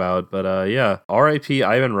talked about. But R.I.P.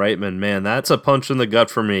 Ivan Reitman, man, that's a punch in the gut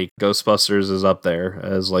for me. Ghostbusters is up there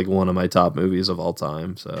as one of my top movies of all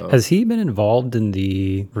time. So has he been involved in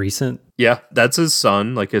the recent? Yeah, that's his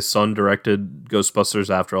son. His son directed Ghostbusters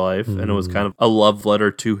Afterlife, and it was kind of a love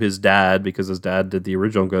letter to his dad because his dad did the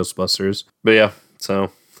original Ghostbusters. But yeah,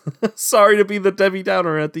 so sorry to be the Debbie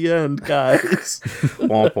Downer at the end, guys.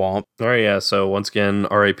 Womp womp. All right, yeah, so once again,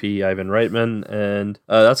 R.I.P. Ivan Reitman, and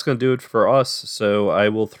that's going to do it for us. So I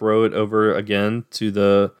will throw it over again to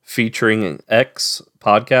the Featuring X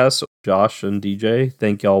podcast. Josh and DJ,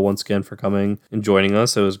 thank y'all once again for coming and joining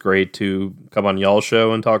us. It was great to come on y'all's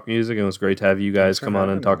show and talk music. It was great to have you guys come on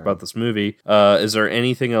and talk about this movie. Is there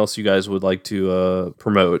anything else you guys would like to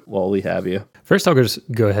promote while we have you? First, I'll just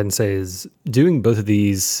go ahead and say is doing both of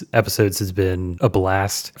these episodes has been a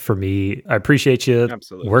blast for me. I appreciate you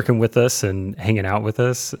working with us and hanging out with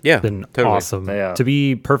us. Yeah, it's been totally awesome. Yeah. To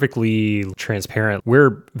be perfectly transparent,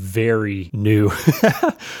 we're very new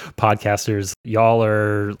podcasters. Y'all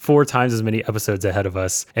are 4 times as many episodes ahead of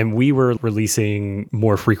us, and we were releasing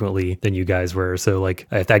more frequently than you guys were. So like,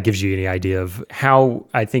 if that gives you any idea of how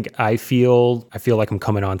I think I feel like I'm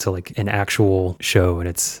coming on to like an actual show, and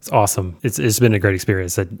it's awesome. It's been a great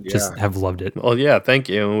experience. I just have loved it. Well, yeah, thank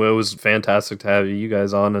you. It was fantastic to have you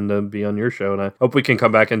guys on and to be on your show. And I hope we can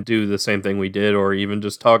come back and do the same thing we did, or even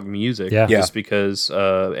just talk music. Yeah. Just because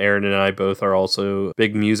Aaron and I both are also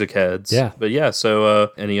big music heads. Yeah. But yeah,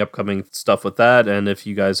 so any upcoming stuff with that, and if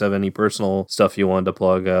you guys have any personal stuff you wanted to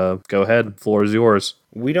plug, go ahead. Floor is yours.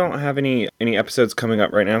 We don't have any episodes coming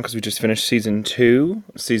up right now because we just finished season 2.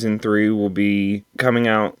 Season 3 will be coming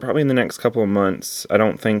out probably in the next couple of months. I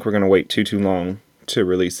don't think we're going to wait too long to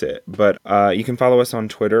release it. But you can follow us on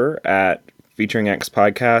Twitter at Featuring X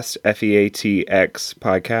Podcast, FEATX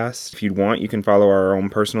Podcast. If you'd want, you can follow our own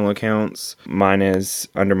personal accounts. Mine is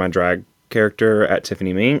under my drag character at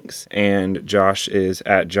Tiffany Minks, and Josh is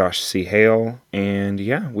at Josh C. Hale. And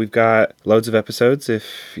yeah, we've got loads of episodes. If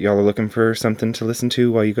y'all are looking for something to listen to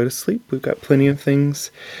while you go to sleep, we've got plenty of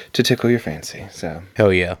things to tickle your fancy. So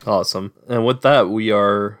hell yeah. Awesome. And with that, we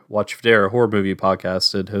are Watch If You Dare, a horror movie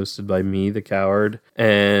podcasted, hosted by me, the Coward,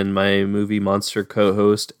 and my movie monster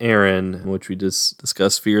co-host, Aaron, in which we just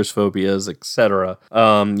discuss fears, phobias, etc.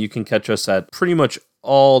 You can catch us at pretty much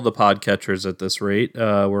all the podcatchers at this rate.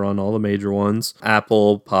 We're on all the major ones: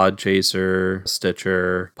 Apple, Podchaser,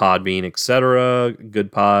 Stitcher, Podbean, etc.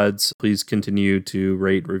 Good Pods. Please continue to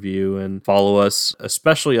rate, review, and follow us,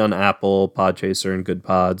 especially on Apple, Podchaser, and Good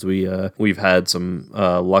Pods. We've had some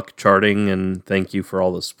luck charting, and thank you for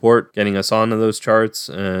all the support getting us onto those charts,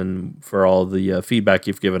 and for all the feedback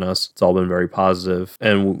you've given us. It's all been very positive.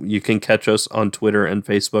 And you can catch us on Twitter and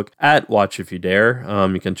Facebook at Watch If You Dare.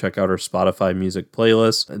 You can check out our Spotify music playlist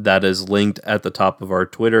that is linked at the top of our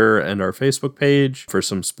Twitter and our Facebook page for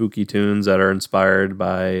some spooky tunes that are inspired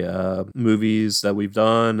by movies that we've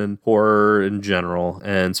done and horror in general.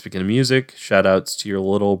 And speaking of music, shout outs to your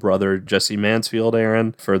little brother Jesse Mansfield,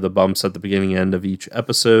 Aaron, for the bumps at the beginning and end of each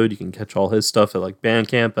episode. You can catch all his stuff at like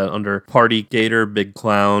Bandcamp at under Party Gator, Big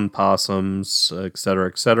Clown, Possums, etc.,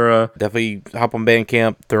 etc. Definitely hop on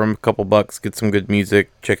Bandcamp, throw him a couple bucks, get some good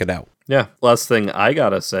music, check it out. Yeah, last thing I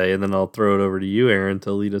gotta say, and then I'll throw it over to you, Aaron,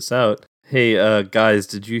 to lead us out. Hey, guys,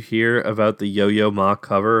 did you hear about the Yo-Yo Ma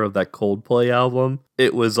cover of that Coldplay album?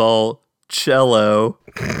 It was all cello.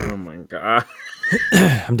 Oh my god.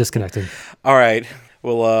 I'm disconnecting. All right.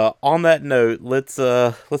 Well, on that note, let's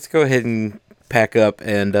go ahead and pack up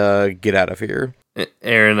and get out of here.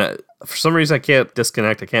 Aaron, for some reason I can't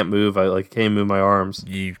disconnect. I can't move. I can't move my arms.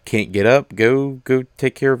 You can't get up. Go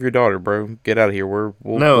take care of your daughter, bro. Get out of here.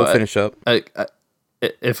 We'll finish up.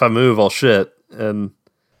 If I move, I'll shit, and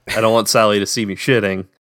I don't want Sally to see me shitting.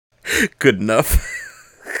 Good enough.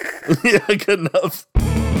 Yeah, good enough.